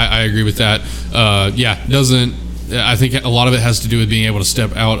 Yeah, I agree with that. I think a lot of it has to do with being able to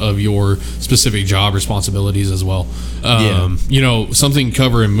step out of your specific job responsibilities as well. Something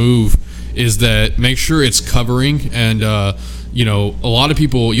cover and move is that make sure it's covering. And, a lot of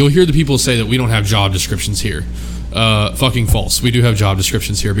people, you'll hear the people say that we don't have job descriptions here. Fucking false. We do have job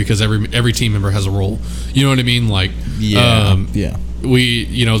descriptions here because every team member has a role. You know what I mean? Like, the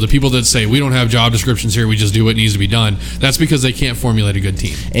people that say we don't have job descriptions here, we just do what needs to be done, that's because they can't formulate a good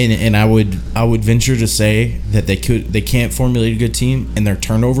team. And I would venture to say that they can't formulate a good team, and their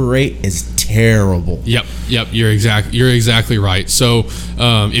turnover rate is terrible. Yep, you're exactly right. So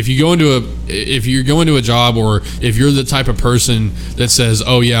if you're going to a job, or if you're the type of person that says,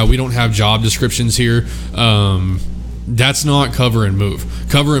 oh yeah, we don't have job descriptions here, that's not cover and move.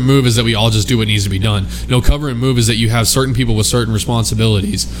 Cover and move is that we all just do what needs to be done. No, cover and move is that you have certain people with certain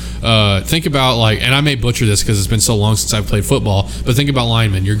responsibilities. Think about, and I may butcher this because it's been so long since I've played football, but think about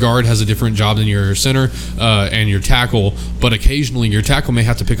linemen. Your guard has a different job than your center and your tackle, but occasionally your tackle may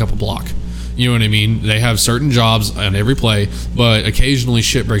have to pick up a block. You know what I mean? They have certain jobs on every play, but occasionally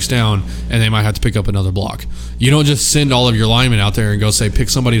shit breaks down and they might have to pick up another block. You don't just send all of your linemen out there and go say, pick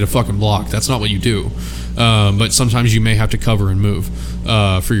somebody to fucking block. That's not what you do. But sometimes you may have to cover and move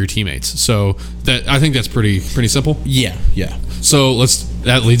for your teammates. So I think that's pretty simple. Yeah. So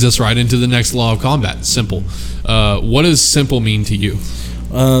that leads us right into the next law of combat. Simple. What does simple mean to you?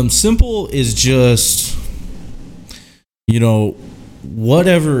 Simple is just,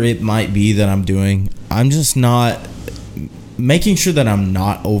 whatever it might be that I'm doing, I'm just not making sure that I'm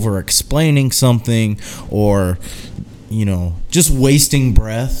not over explaining something or, just wasting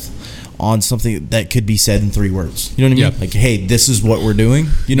breath on something that could be said in 3 words. You know what I mean? Like, hey, this is what we're doing.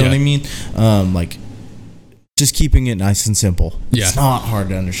 You know what I mean? Just keeping it nice and simple. It's not hard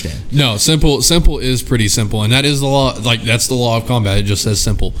to understand. No, simple is pretty simple, and that is the law. Like, that's the law of combat. It just says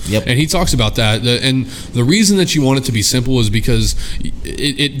simple. Yep. And he talks about that. And the reason that you want it to be simple is because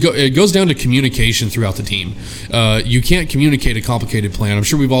it goes down to communication throughout the team. You can't communicate a complicated plan. I'm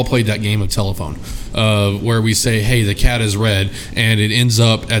sure we've all played that game of telephone, where we say, "Hey, the cat is red," and it ends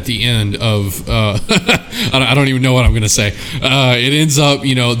up at the end of I don't even know what I'm going to say. It ends up,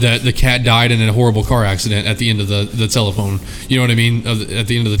 that the cat died in a horrible car accident at the end of the telephone. You know what I mean? At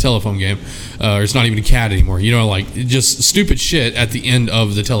the end of the telephone game, or it's not even a cat anymore. Like just stupid shit at the end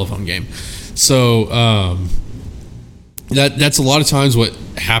of the telephone game. So that's a lot of times what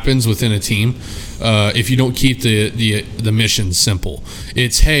happens within a team. If you don't keep the mission simple,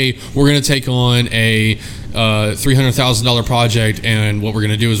 it's, hey, we're going to take on a $300,000 project, and what we're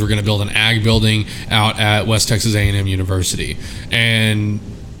going to do is we're going to build an ag building out at West Texas A&M University. And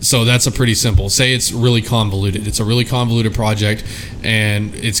so that's a pretty simple. Say it's really convoluted. It's a really convoluted project,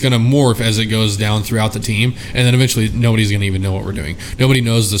 and it's going to morph as it goes down throughout the team, and then eventually nobody's going to even know what we're doing. Nobody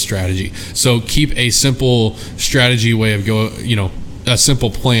knows the strategy. So keep a simple strategy way of a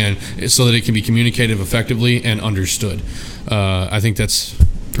simple plan so that it can be communicated effectively and understood. I think that's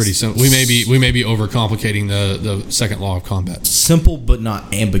pretty simple. We may be overcomplicating the second law of combat. Simple but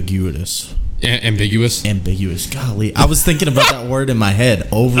not ambiguous. Ambiguous. Golly, I was thinking about that word in my head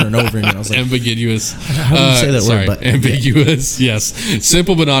over and over again. I was like, ambiguous. How do you say that word? But ambiguous. Yes,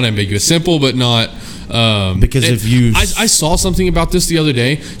 simple but not ambiguous. Simple but not. Because if you, I saw something about this the other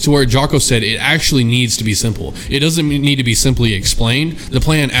day to where Jocko said it actually needs to be simple. It doesn't need to be simply explained. The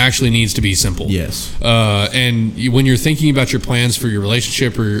plan actually needs to be simple. Yes. And when you're thinking about your plans for your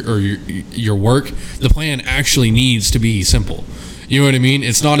relationship or your work, the plan actually needs to be simple. You know what I mean?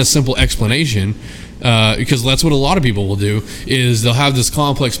 It's not a simple explanation, because that's what a lot of people will do, is they'll have this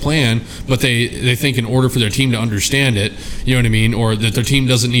complex plan, but they think in order for their team to understand it, you know what I mean, or that their team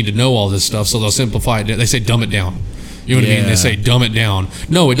doesn't need to know all this stuff, so they'll simplify it. They say dumb it down. You know what I mean? They say dumb it down.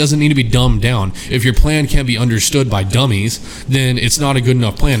 No, it doesn't need to be dumbed down. If your plan can't be understood by dummies, then it's not a good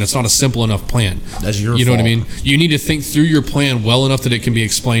enough plan. It's not a simple enough plan. That's your fault. You know what I mean? You need to think through your plan well enough that it can be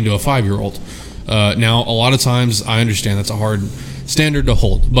explained to a 5-year-old. Now, a lot of times, I understand that's a hard standard to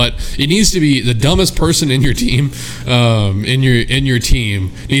hold, but it needs to be the dumbest person in your team, in your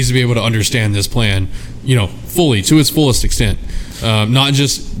team needs to be able to understand this plan, fully, to its fullest extent. Not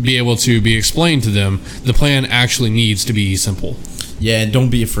just be able to be explained to them. The plan actually needs to be simple. Yeah, and don't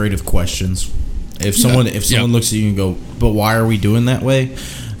be afraid of questions. If someone looks at you and go, but why are we doing that way?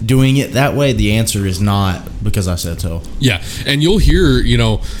 Doing it that way, the answer is not because I said so. Yeah, and you'll hear,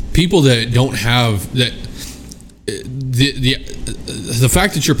 people that don't have that. The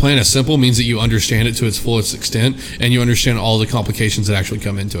fact that your plan is simple means that you understand it to its fullest extent, and you understand all the complications that actually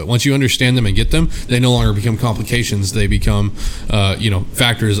come into it. Once you understand them and get them, they no longer become complications. They become,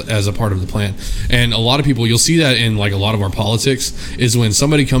 factors as a part of the plan. And a lot of people, you'll see that in like a lot of our politics, is when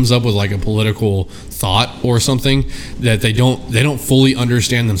somebody comes up with like a political thought or something that they don't fully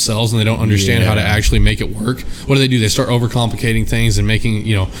understand themselves, and they don't understand how to actually make it work. What do? They start overcomplicating things and making,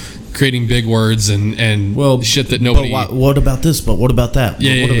 creating big words and shit that nobody. But what about this? But what about that?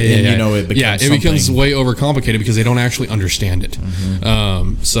 It becomes way overcomplicated because they don't actually understand it.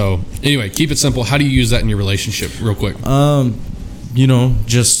 Mm-hmm. So anyway, keep it simple. How do you use that in your relationship, real quick?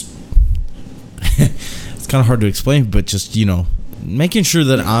 Just it's kind of hard to explain, but just making sure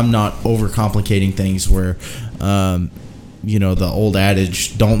that I'm not overcomplicating things. Where the old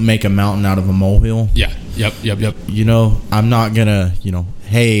adage, don't make a mountain out of a molehill. Yeah. Yep. I'm not gonna,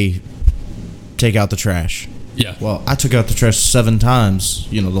 hey, take out the trash. Yeah. Well, I took out the trash 7 times,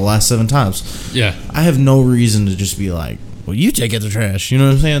 the last 7 times. Yeah. I have no reason to just be like, well, you take out the trash. You know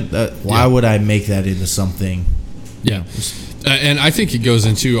what I'm saying? Why would I make that into something? Yeah. And I think it goes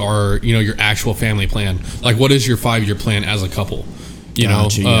into your actual family plan. Like, what is your 5-year plan as a couple?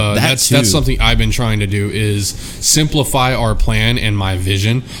 That's something I've been trying to do, is simplify our plan and my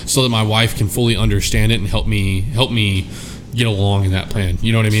vision so that my wife can fully understand it and help me get along in that plan.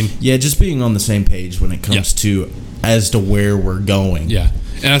 You know what I mean? Yeah, just being on the same page when it comes to as to where we're going. Yeah.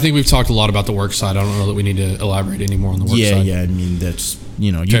 And I think we've talked a lot about the work side. I don't know that we need to elaborate any more on the work side. Yeah, I mean, that's,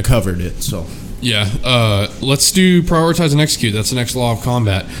 you covered it, so. Yeah. Let's do prioritize and execute. That's the next law of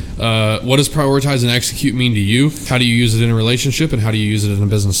combat. What does prioritize and execute mean to you? How do you use it in a relationship, and how do you use it in a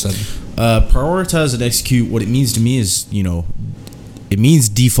business setting? Prioritize and execute, what it means to me is, It means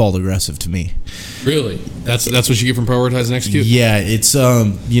default aggressive to me. Really? That's what you get from prioritize and execute? Yeah, it's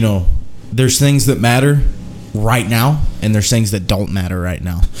there's things that matter right now, and there's things that don't matter right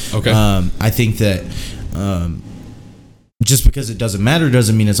now. Okay. I think that just because it doesn't matter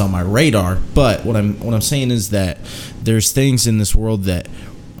doesn't mean it's on my radar. But what I'm saying is that there's things in this world that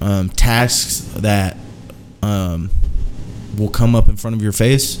tasks that will come up in front of your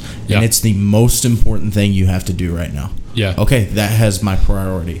face, and it's the most important thing you have to do right now. Yeah. Okay, that has my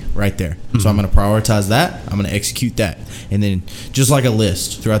priority right there. Mm-hmm. So I'm going to prioritize that. I'm going to execute that. And then just like a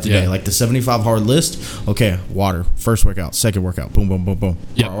list throughout the day, like the 75 hard list. Okay, water, first workout, second workout, boom, boom, boom, boom.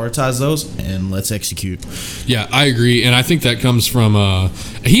 Yep. Prioritize those and let's execute. Yeah, I agree. And I think that comes from,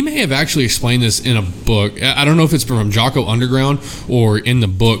 he may have actually explained this in a book. I don't know if it's from Jocko Underground or in the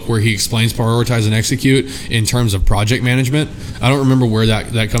book where he explains prioritize and execute in terms of project management. I don't remember where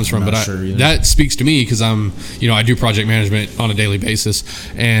that comes from, but that speaks to me because I do project management on a daily basis,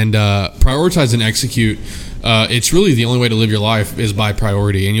 and prioritize and execute. It's really the only way to live your life is by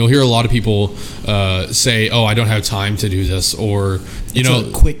priority. And you'll hear a lot of people say, "Oh, I don't have time to do this," or it's a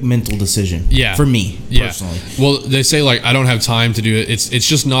quick mental decision. Yeah, for me personally. Well, they say like, "I don't have time to do it." It's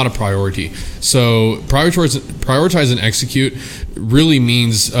just not a priority. So prioritize and execute really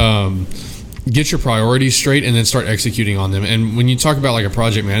means. Get your priorities straight and then start executing on them. And when you talk about like a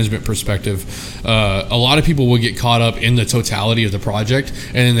project management perspective, a lot of people will get caught up in the totality of the project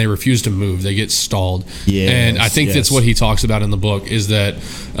and then they refuse to move. They get stalled. And I think that's what he talks about in the book is that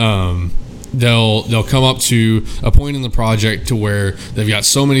they'll come up to a point in the project to where they've got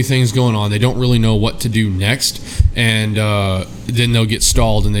so many things going on, they don't really know what to do next, and then they'll get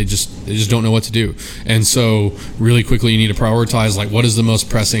stalled and they just don't know what to do. And so really quickly you need to prioritize, like, what is the most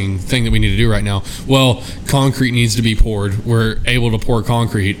pressing thing that we need to do right now? Well, concrete needs to be poured. We're able to pour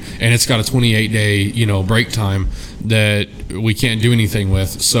concrete and it's got a 28-day break time that we can't do anything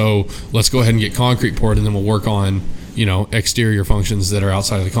with, so let's go ahead and get concrete poured and then we'll work on exterior functions that are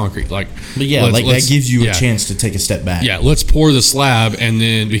outside of the concrete. But that gives you a chance to take a step back. Yeah, let's pour the slab, and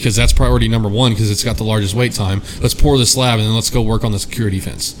then because that's priority number one because it's got the largest wait time. Let's pour the slab, and then let's go work on the security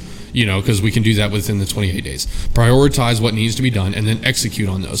fence. Because we can do that within the 28 days. Prioritize what needs to be done, and then execute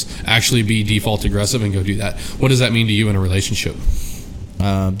on those. Actually, be default aggressive and go do that. What does that mean to you in a relationship?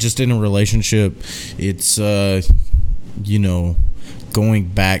 Just in a relationship, it's going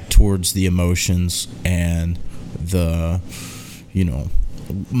back towards the emotions and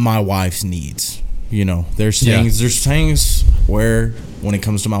my wife's needs. There's things where when it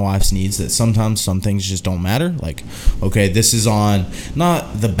comes to my wife's needs that sometimes some things just don't matter. Like, okay, this is on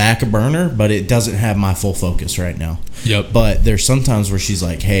not the back burner, but it doesn't have my full focus right now. Yep. But there's sometimes where she's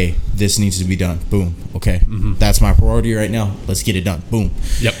like, hey, this needs to be done. Boom. Okay. Mm-hmm. That's my priority right now. Let's get it done. Boom.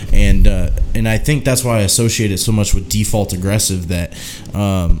 Yep. And I think that's why I associate it so much with default aggressive, that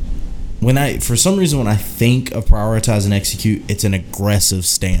for some reason when I think of prioritize and execute, it's an aggressive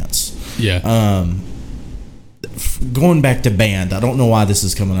stance. Yeah. Going back to band, I don't know why this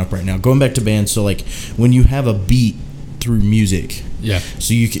is coming up right now. Going back to band, so like when you have a beat through music,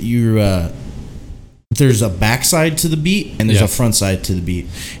 so you're there's a backside to the beat and there's a front side to the beat.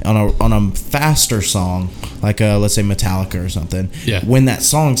 On a faster song, like let's say Metallica or something, when that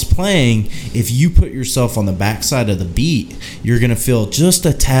song's playing, if you put yourself on the backside of the beat, you're gonna feel just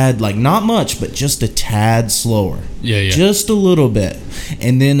a tad, like not much, but just a tad slower. Just a little bit.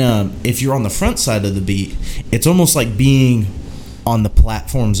 And then if you're on the front side of the beat, it's almost like being on the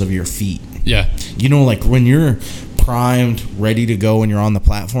platforms of your feet. Like when you're primed, ready to go, and you're on the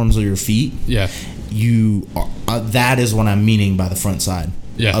platforms of your feet. You are, that is what I'm meaning by the front side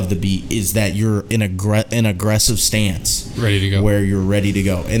of the beat, is that you're in an aggressive stance, ready to go, where you're ready to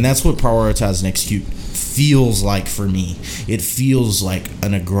go. And that's what prioritize and execute feels like for me. It feels like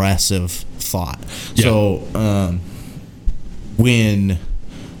an aggressive thought. So when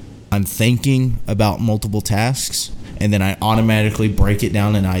I'm thinking about multiple tasks and then I automatically break it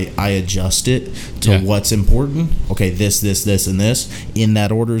down and I adjust it to what's important. Okay, this, and this. In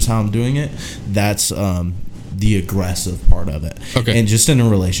that order is how I'm doing it. That's the aggressive part of it. Okay. And just in a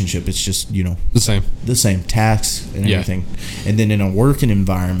relationship, it's just, the same tasks and everything. And then in a working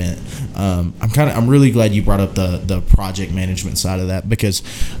environment, I'm really glad you brought up the project management side of that, because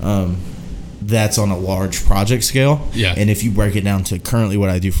that's on a large project scale. And if you break it down to currently what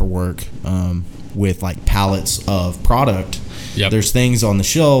I do for work, with like pallets of product, there's things on the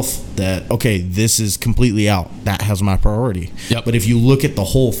shelf that, okay, this is completely out. That has my priority. But if you look at the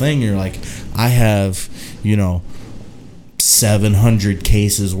whole thing, you're like, I have, 700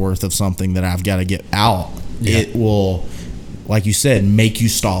 cases worth of something that I've got to get out. It will, like you said, make you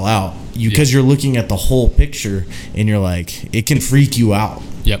stall out. Because you're looking at the whole picture, and you're like, it can freak you out.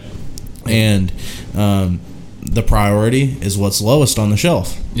 Yep. And the priority is what's lowest on the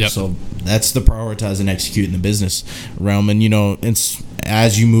shelf. Yep. So that's the prioritize and execute in the business realm. And, it's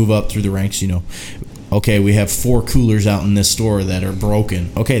as you move up through the ranks, okay, we have 4 coolers out in this store that are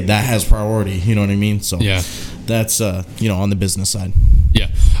broken. Okay, that has priority. You know what I mean? So that's on the business side. Yeah,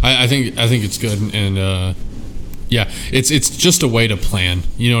 I think it's good, and it's just a way to plan.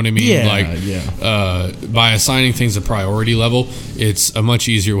 You know what I mean? By assigning things a priority level, it's a much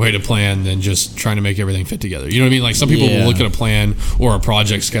easier way to plan than just trying to make everything fit together. You know what I mean? Like some people will look at a plan or a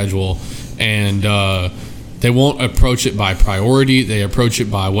project schedule, and they won't approach it by priority. They approach it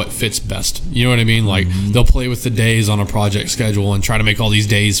by what fits best. You know what I mean? Like they'll play with the days on a project schedule and try to make all these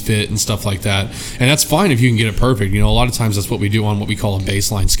days fit and stuff like that. And that's fine if you can get it perfect. A lot of times that's what we do on what we call a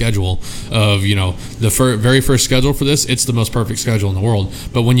baseline schedule of, the very first schedule for this, it's the most perfect schedule in the world.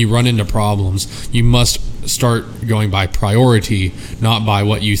 But when you run into problems, you must start going by priority, not by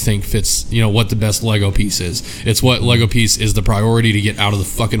what you think fits, what the best Lego piece is. It's what Lego piece is the priority to get out of the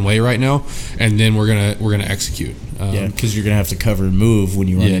fucking way right now, and then we're gonna execute. Because you're gonna have to cover and move when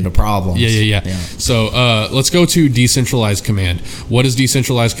you run into problems. Yeah. So let's go to decentralized command. What does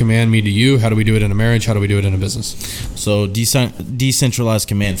decentralized command mean to you? How do we do it in a marriage? How do we do it in a business? So decentralized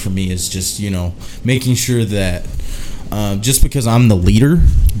command for me is just making sure that just because I'm the leader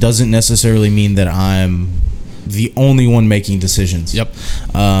doesn't necessarily mean that I'm the only one making decisions. Yep.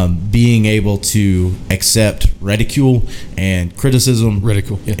 Being able to accept ridicule and criticism.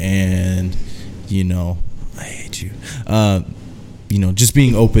 And I hate you. Just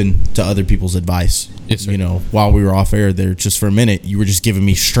being open to other people's advice. Yes, sir. While we were off air there, just for a minute, you were just giving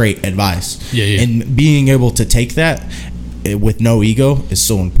me straight advice. Yeah. And being able to take that with no ego is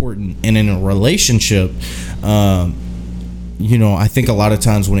so important. And in a relationship, I think a lot of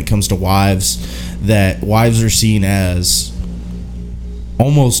times when it comes to wives, that wives are seen as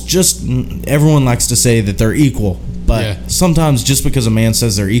almost just, everyone likes to say that they're equal. But sometimes just because a man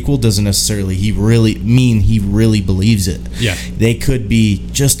says they're equal doesn't necessarily he really believes it. Yeah. They could be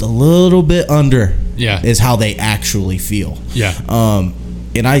just a little bit under is how they actually feel. Yeah.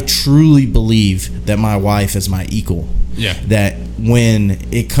 And I truly believe that my wife is my equal. Yeah. That when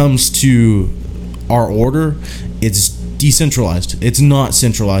it comes to our order, it's decentralized. It's not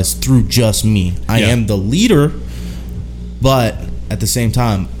centralized through just me. I am the leader, but at the same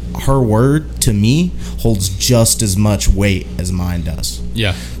time, her word to me holds just as much weight as mine does.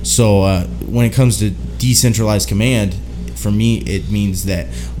 Yeah. So when it comes to decentralized command, for me, it means that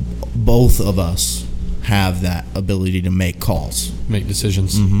both of us have that ability to make calls, make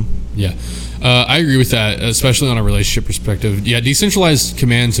decisions. Yeah. I agree with that, especially on a relationship perspective. Yeah. Decentralized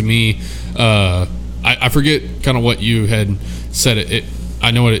command to me, I forget kind of what you had said.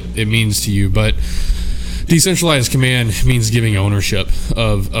 I know what it means to you, but decentralized command means giving ownership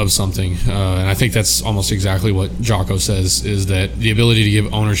of something, and I think that's almost exactly what Jocko says, is that the ability to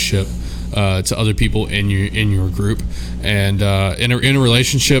give ownership to other people in your group. And in a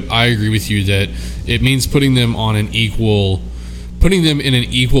relationship, I agree with you that it means putting them in an equal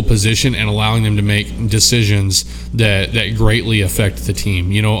position and allowing them to make decisions that greatly affect the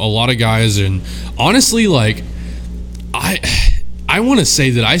team. A lot of guys, and honestly, like I want to say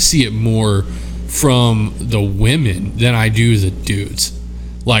that I see it more from the women than I do the dudes.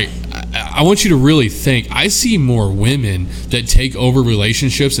 Like, I want you to really think. I see more women that take over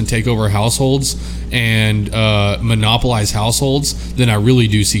relationships and take over households and monopolize households than I really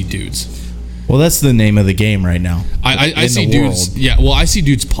do see dudes. Well, that's the name of the game right now. I see dudes. Yeah, well, I see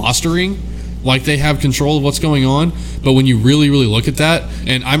dudes posturing like they have control of what's going on. But when you really, really look at that,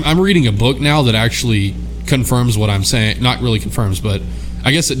 and I'm reading a book now that actually confirms what I'm saying. Not really confirms, but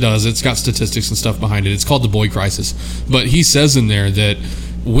I guess it does. It's got statistics and stuff behind it. It's called The Boy Crisis. But he says in there that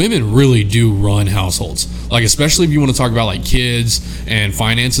women really do run households. Like, especially if you want to talk about like kids and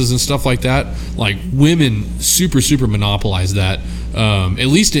finances and stuff like that. Like, women super, super monopolize that. At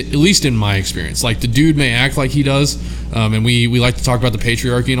least in my experience. Like, the dude may act like he does, and we like to talk about the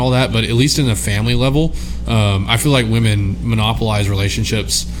patriarchy and all that, but at least in a family level, I feel like women monopolize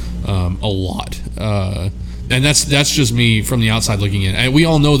relationships a lot. And that's just me from the outside looking in. And we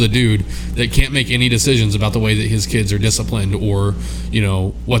all know the dude that can't make any decisions about the way that his kids are disciplined or,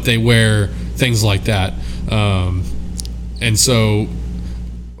 what they wear, things like that. And so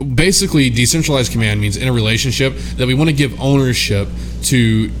basically decentralized command means in a relationship that we want to give ownership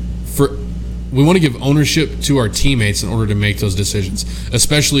to, for give ownership to our teammates in order to make those decisions,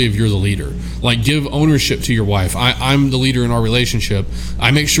 especially if you're the leader. Like, give ownership to your wife. I'm the leader in our relationship.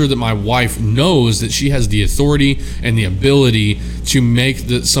 I make sure that my wife knows that she has the authority and the ability to make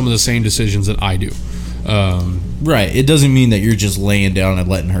some of the same decisions that I do. Right. It doesn't mean that you're just laying down and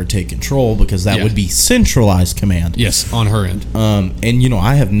letting her take control, because that would be centralized command. Yes, on her end. And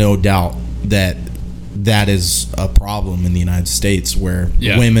I have no doubt that is a problem in the United States, where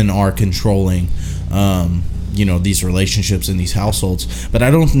women are controlling these relationships in these households. But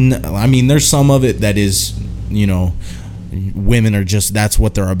there's some of it that is, women are just, that's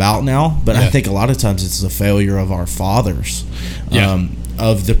what they're about now. But I think a lot of times it's the failure of our fathers,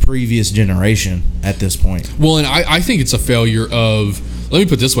 of the previous generation at this point. Well, and I think it's a failure of, let me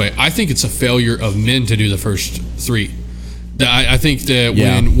put it this way, I think it's a failure of men to do the first three. I think that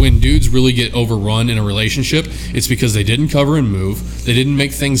when dudes really get overrun in a relationship, it's because they didn't cover and move. They didn't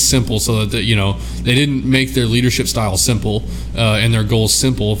make things simple, so that they didn't make their leadership style simple and their goals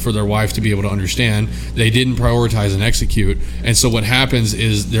simple for their wife to be able to understand. They didn't prioritize and execute, and so what happens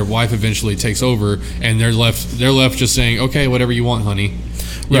is their wife eventually takes over, and they're left just saying, "Okay, whatever you want, honey."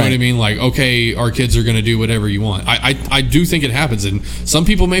 You know what I mean? Like, okay, our kids are going to do whatever you want. I do think it happens, and some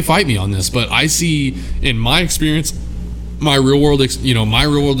people may fight me on this, but I see in my experience, my real world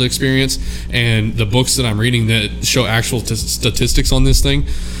experience, and the books that I'm reading that show actual statistics on this thing.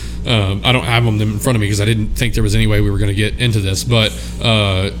 I don't have them in front of me because I didn't think there was any way we were going to get into this, but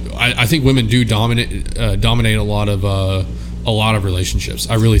I think women do dominate a lot of relationships.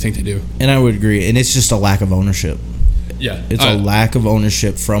 I really think they do, and I would agree. And it's just a lack of ownership. Yeah, it's a lack of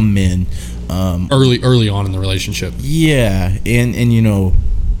ownership from men early on in the relationship. Yeah, and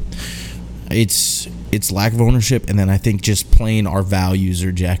it's lack of ownership, and then I think just plain our values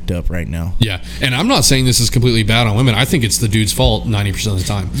are jacked up right now. Yeah, and I'm not saying this is completely bad on women. I think it's the dude's fault 90% of the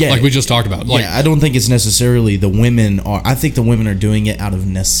time. Yeah, like we just talked about. Like, I don't think it's necessarily the women are. I think the women are doing it out of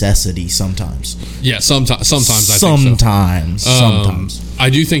necessity sometimes. Yeah, sometimes I think so. Sometimes. I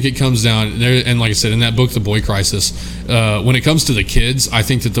do think it comes down there, and like I said in that book, The Boy Crisis, when it comes to the kids, I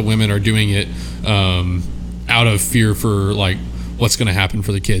think that the women are doing it out of fear for what's going to happen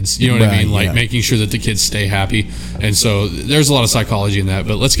for the kids. You know what I mean? Like making sure that the kids stay happy. And so there's a lot of psychology in that.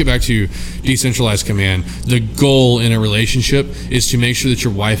 But let's get back to decentralized command. The goal in a relationship is to make sure that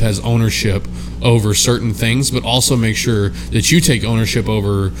your wife has ownership over certain things, but also make sure that you take ownership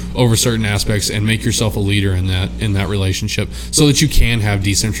over certain aspects and make yourself a leader in that relationship, so that you can have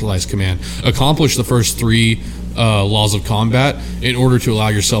decentralized command. Accomplish the first three laws of combat in order to allow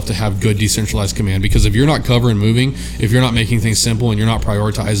yourself to have good decentralized command. Because if you're not covering and moving, if you're not making things simple, and you're not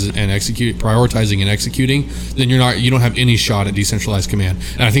prioritizing and executing, then you don't have any shot at decentralized command.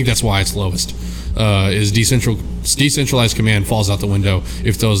 And I think that's why it's lowest. Is decentralized command falls out the window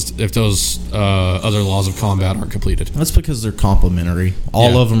if those other laws of combat aren't completed. That's because they're complementary.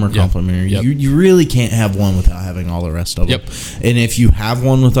 All of them are complementary. Yep. You really can't have one without having all the rest of them. Yep. And if you have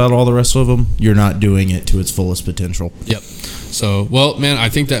one without all the rest of them, you're not doing it to its fullest potential. Yep. So, well, man, I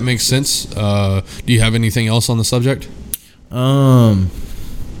think that makes sense. Do you have anything else on the subject? Not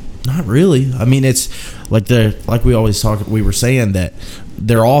really. I mean, it's like we always talk. We were saying that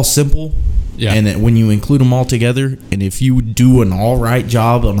they're all simple. Yeah. And that when you include them all together, and if you do an all right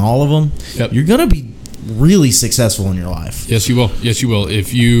job on all of them, you're going to be really successful in your life. Yes, you will. Yes, you will.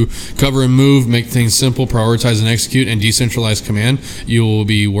 If you cover and move, make things simple, prioritize and execute, and decentralize command, you will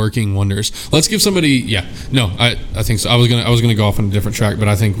be working wonders. Let's give somebody. I think so. I was gonna go off on a different track, but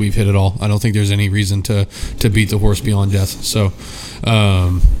I think we've hit it all. I don't think there's any reason to beat the horse beyond death. So.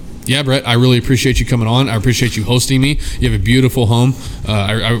 Yeah, Brett, I really appreciate you coming on. I appreciate you hosting me. You have a beautiful home.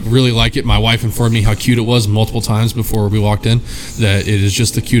 I really like it. My wife informed me how cute it was multiple times before we walked in, that it is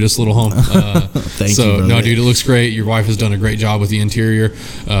just the cutest little home. Thank you, brother. No, dude, it looks great. Your wife has done a great job with the interior.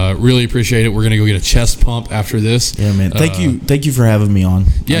 Really appreciate it. We're going to go get a chest pump after this. Yeah, man. Thank you for having me on.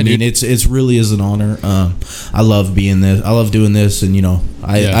 Yeah, I mean, it's really is an honor. I love being this. I love doing this, and,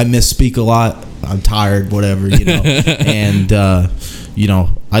 I misspeak a lot. I'm tired, whatever, and,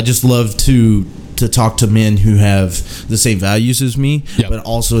 I just love to talk to men who have the same values as me, but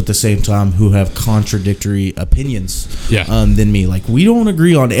also at the same time who have contradictory opinions than me. Like, we don't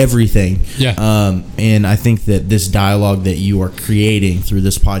agree on everything. And I think that this dialogue that you are creating through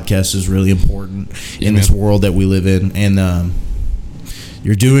this podcast is really important in this world that we live in. And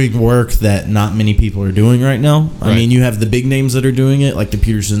you're doing work that not many people are doing right now. I mean, you have the big names that are doing it, like the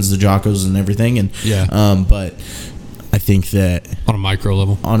Petersons, the Jockos, and everything. And but I think that on a micro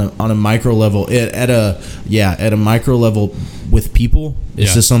level, on a micro level, at a micro level with people,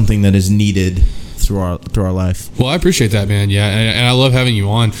 it's just something that is needed through our life. Well, I appreciate that, man. Yeah, and I love having you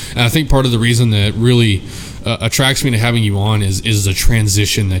on. And I think part of the reason that really attracts me to having you on is the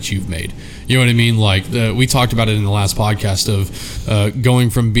transition that you've made. You know what I mean? Like we talked about it in the last podcast of going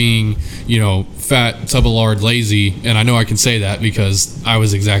from being, fat, tub of lard, lazy, and I know I can say that because I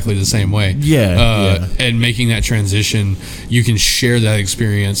was exactly the same way. Yeah. And making that transition, you can share that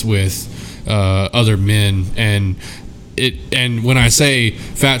experience with other men, and when I say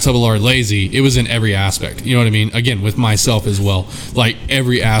fat, tub of lard, lazy, it was in every aspect. You know what I mean? Again, with myself as well. Like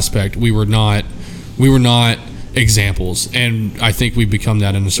every aspect, we were not examples, and I think we've become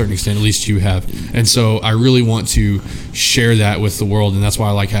that in a certain extent. At least you have. And so I really want to share that with the world, and that's why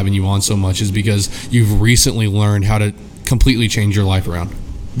I like having you on so much, is because you've recently learned how to completely change your life around.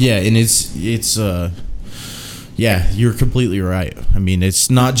 Yeah, and it's yeah, you're completely right. I mean, it's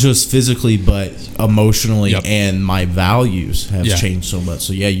not just physically, but emotionally, and my values have changed so much.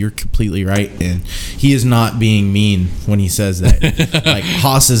 So yeah, you're completely right. And he is not being mean when he says that. Like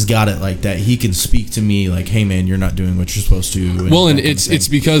Haas has got it like that. He can speak to me like, "Hey man, you're not doing what you're supposed to." Well, and it's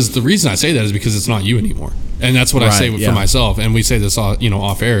because the reason I say that is because it's not you anymore, and that's what I say for myself. And we say this,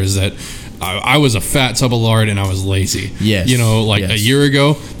 off air, is that I was a fat tub of lard and I was lazy. Yes. A year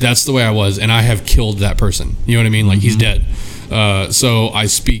ago, that's the way I was, and I have killed that person. You know what I mean? Like he's dead. So I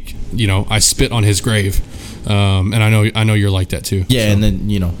speak, I spit on his grave. And I know you're like that too. Yeah, so. And then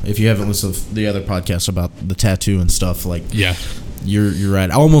if you haven't listened to the other podcasts about the tattoo and stuff, like you're right.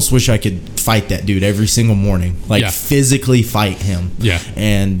 I almost wish I could fight that dude every single morning, physically fight him. Yeah,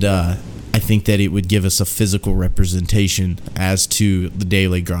 and I think that it would give us a physical representation as to the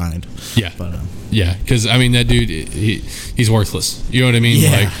daily grind. Yeah, but because I mean that dude, he's worthless. You know what I mean?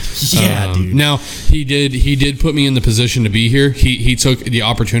 Yeah, dude. Now he did put me in the position to be here. He took the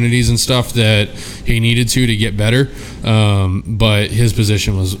opportunities and stuff that he needed to get better. But his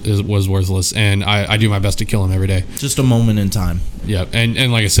position was worthless, and I do my best to kill him every day. Just a moment in time. Yeah,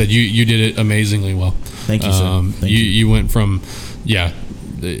 and like I said, you did it amazingly well. Thank you, sir. You went from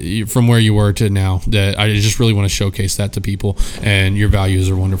from where you were to now. That I just really want to showcase that to people, and your values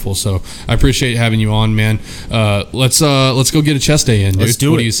are wonderful. So I appreciate having you on, man. Let's go get a chest day in, dude. Let's do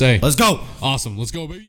it. What do you say? Let's go. Awesome. Let's go, baby.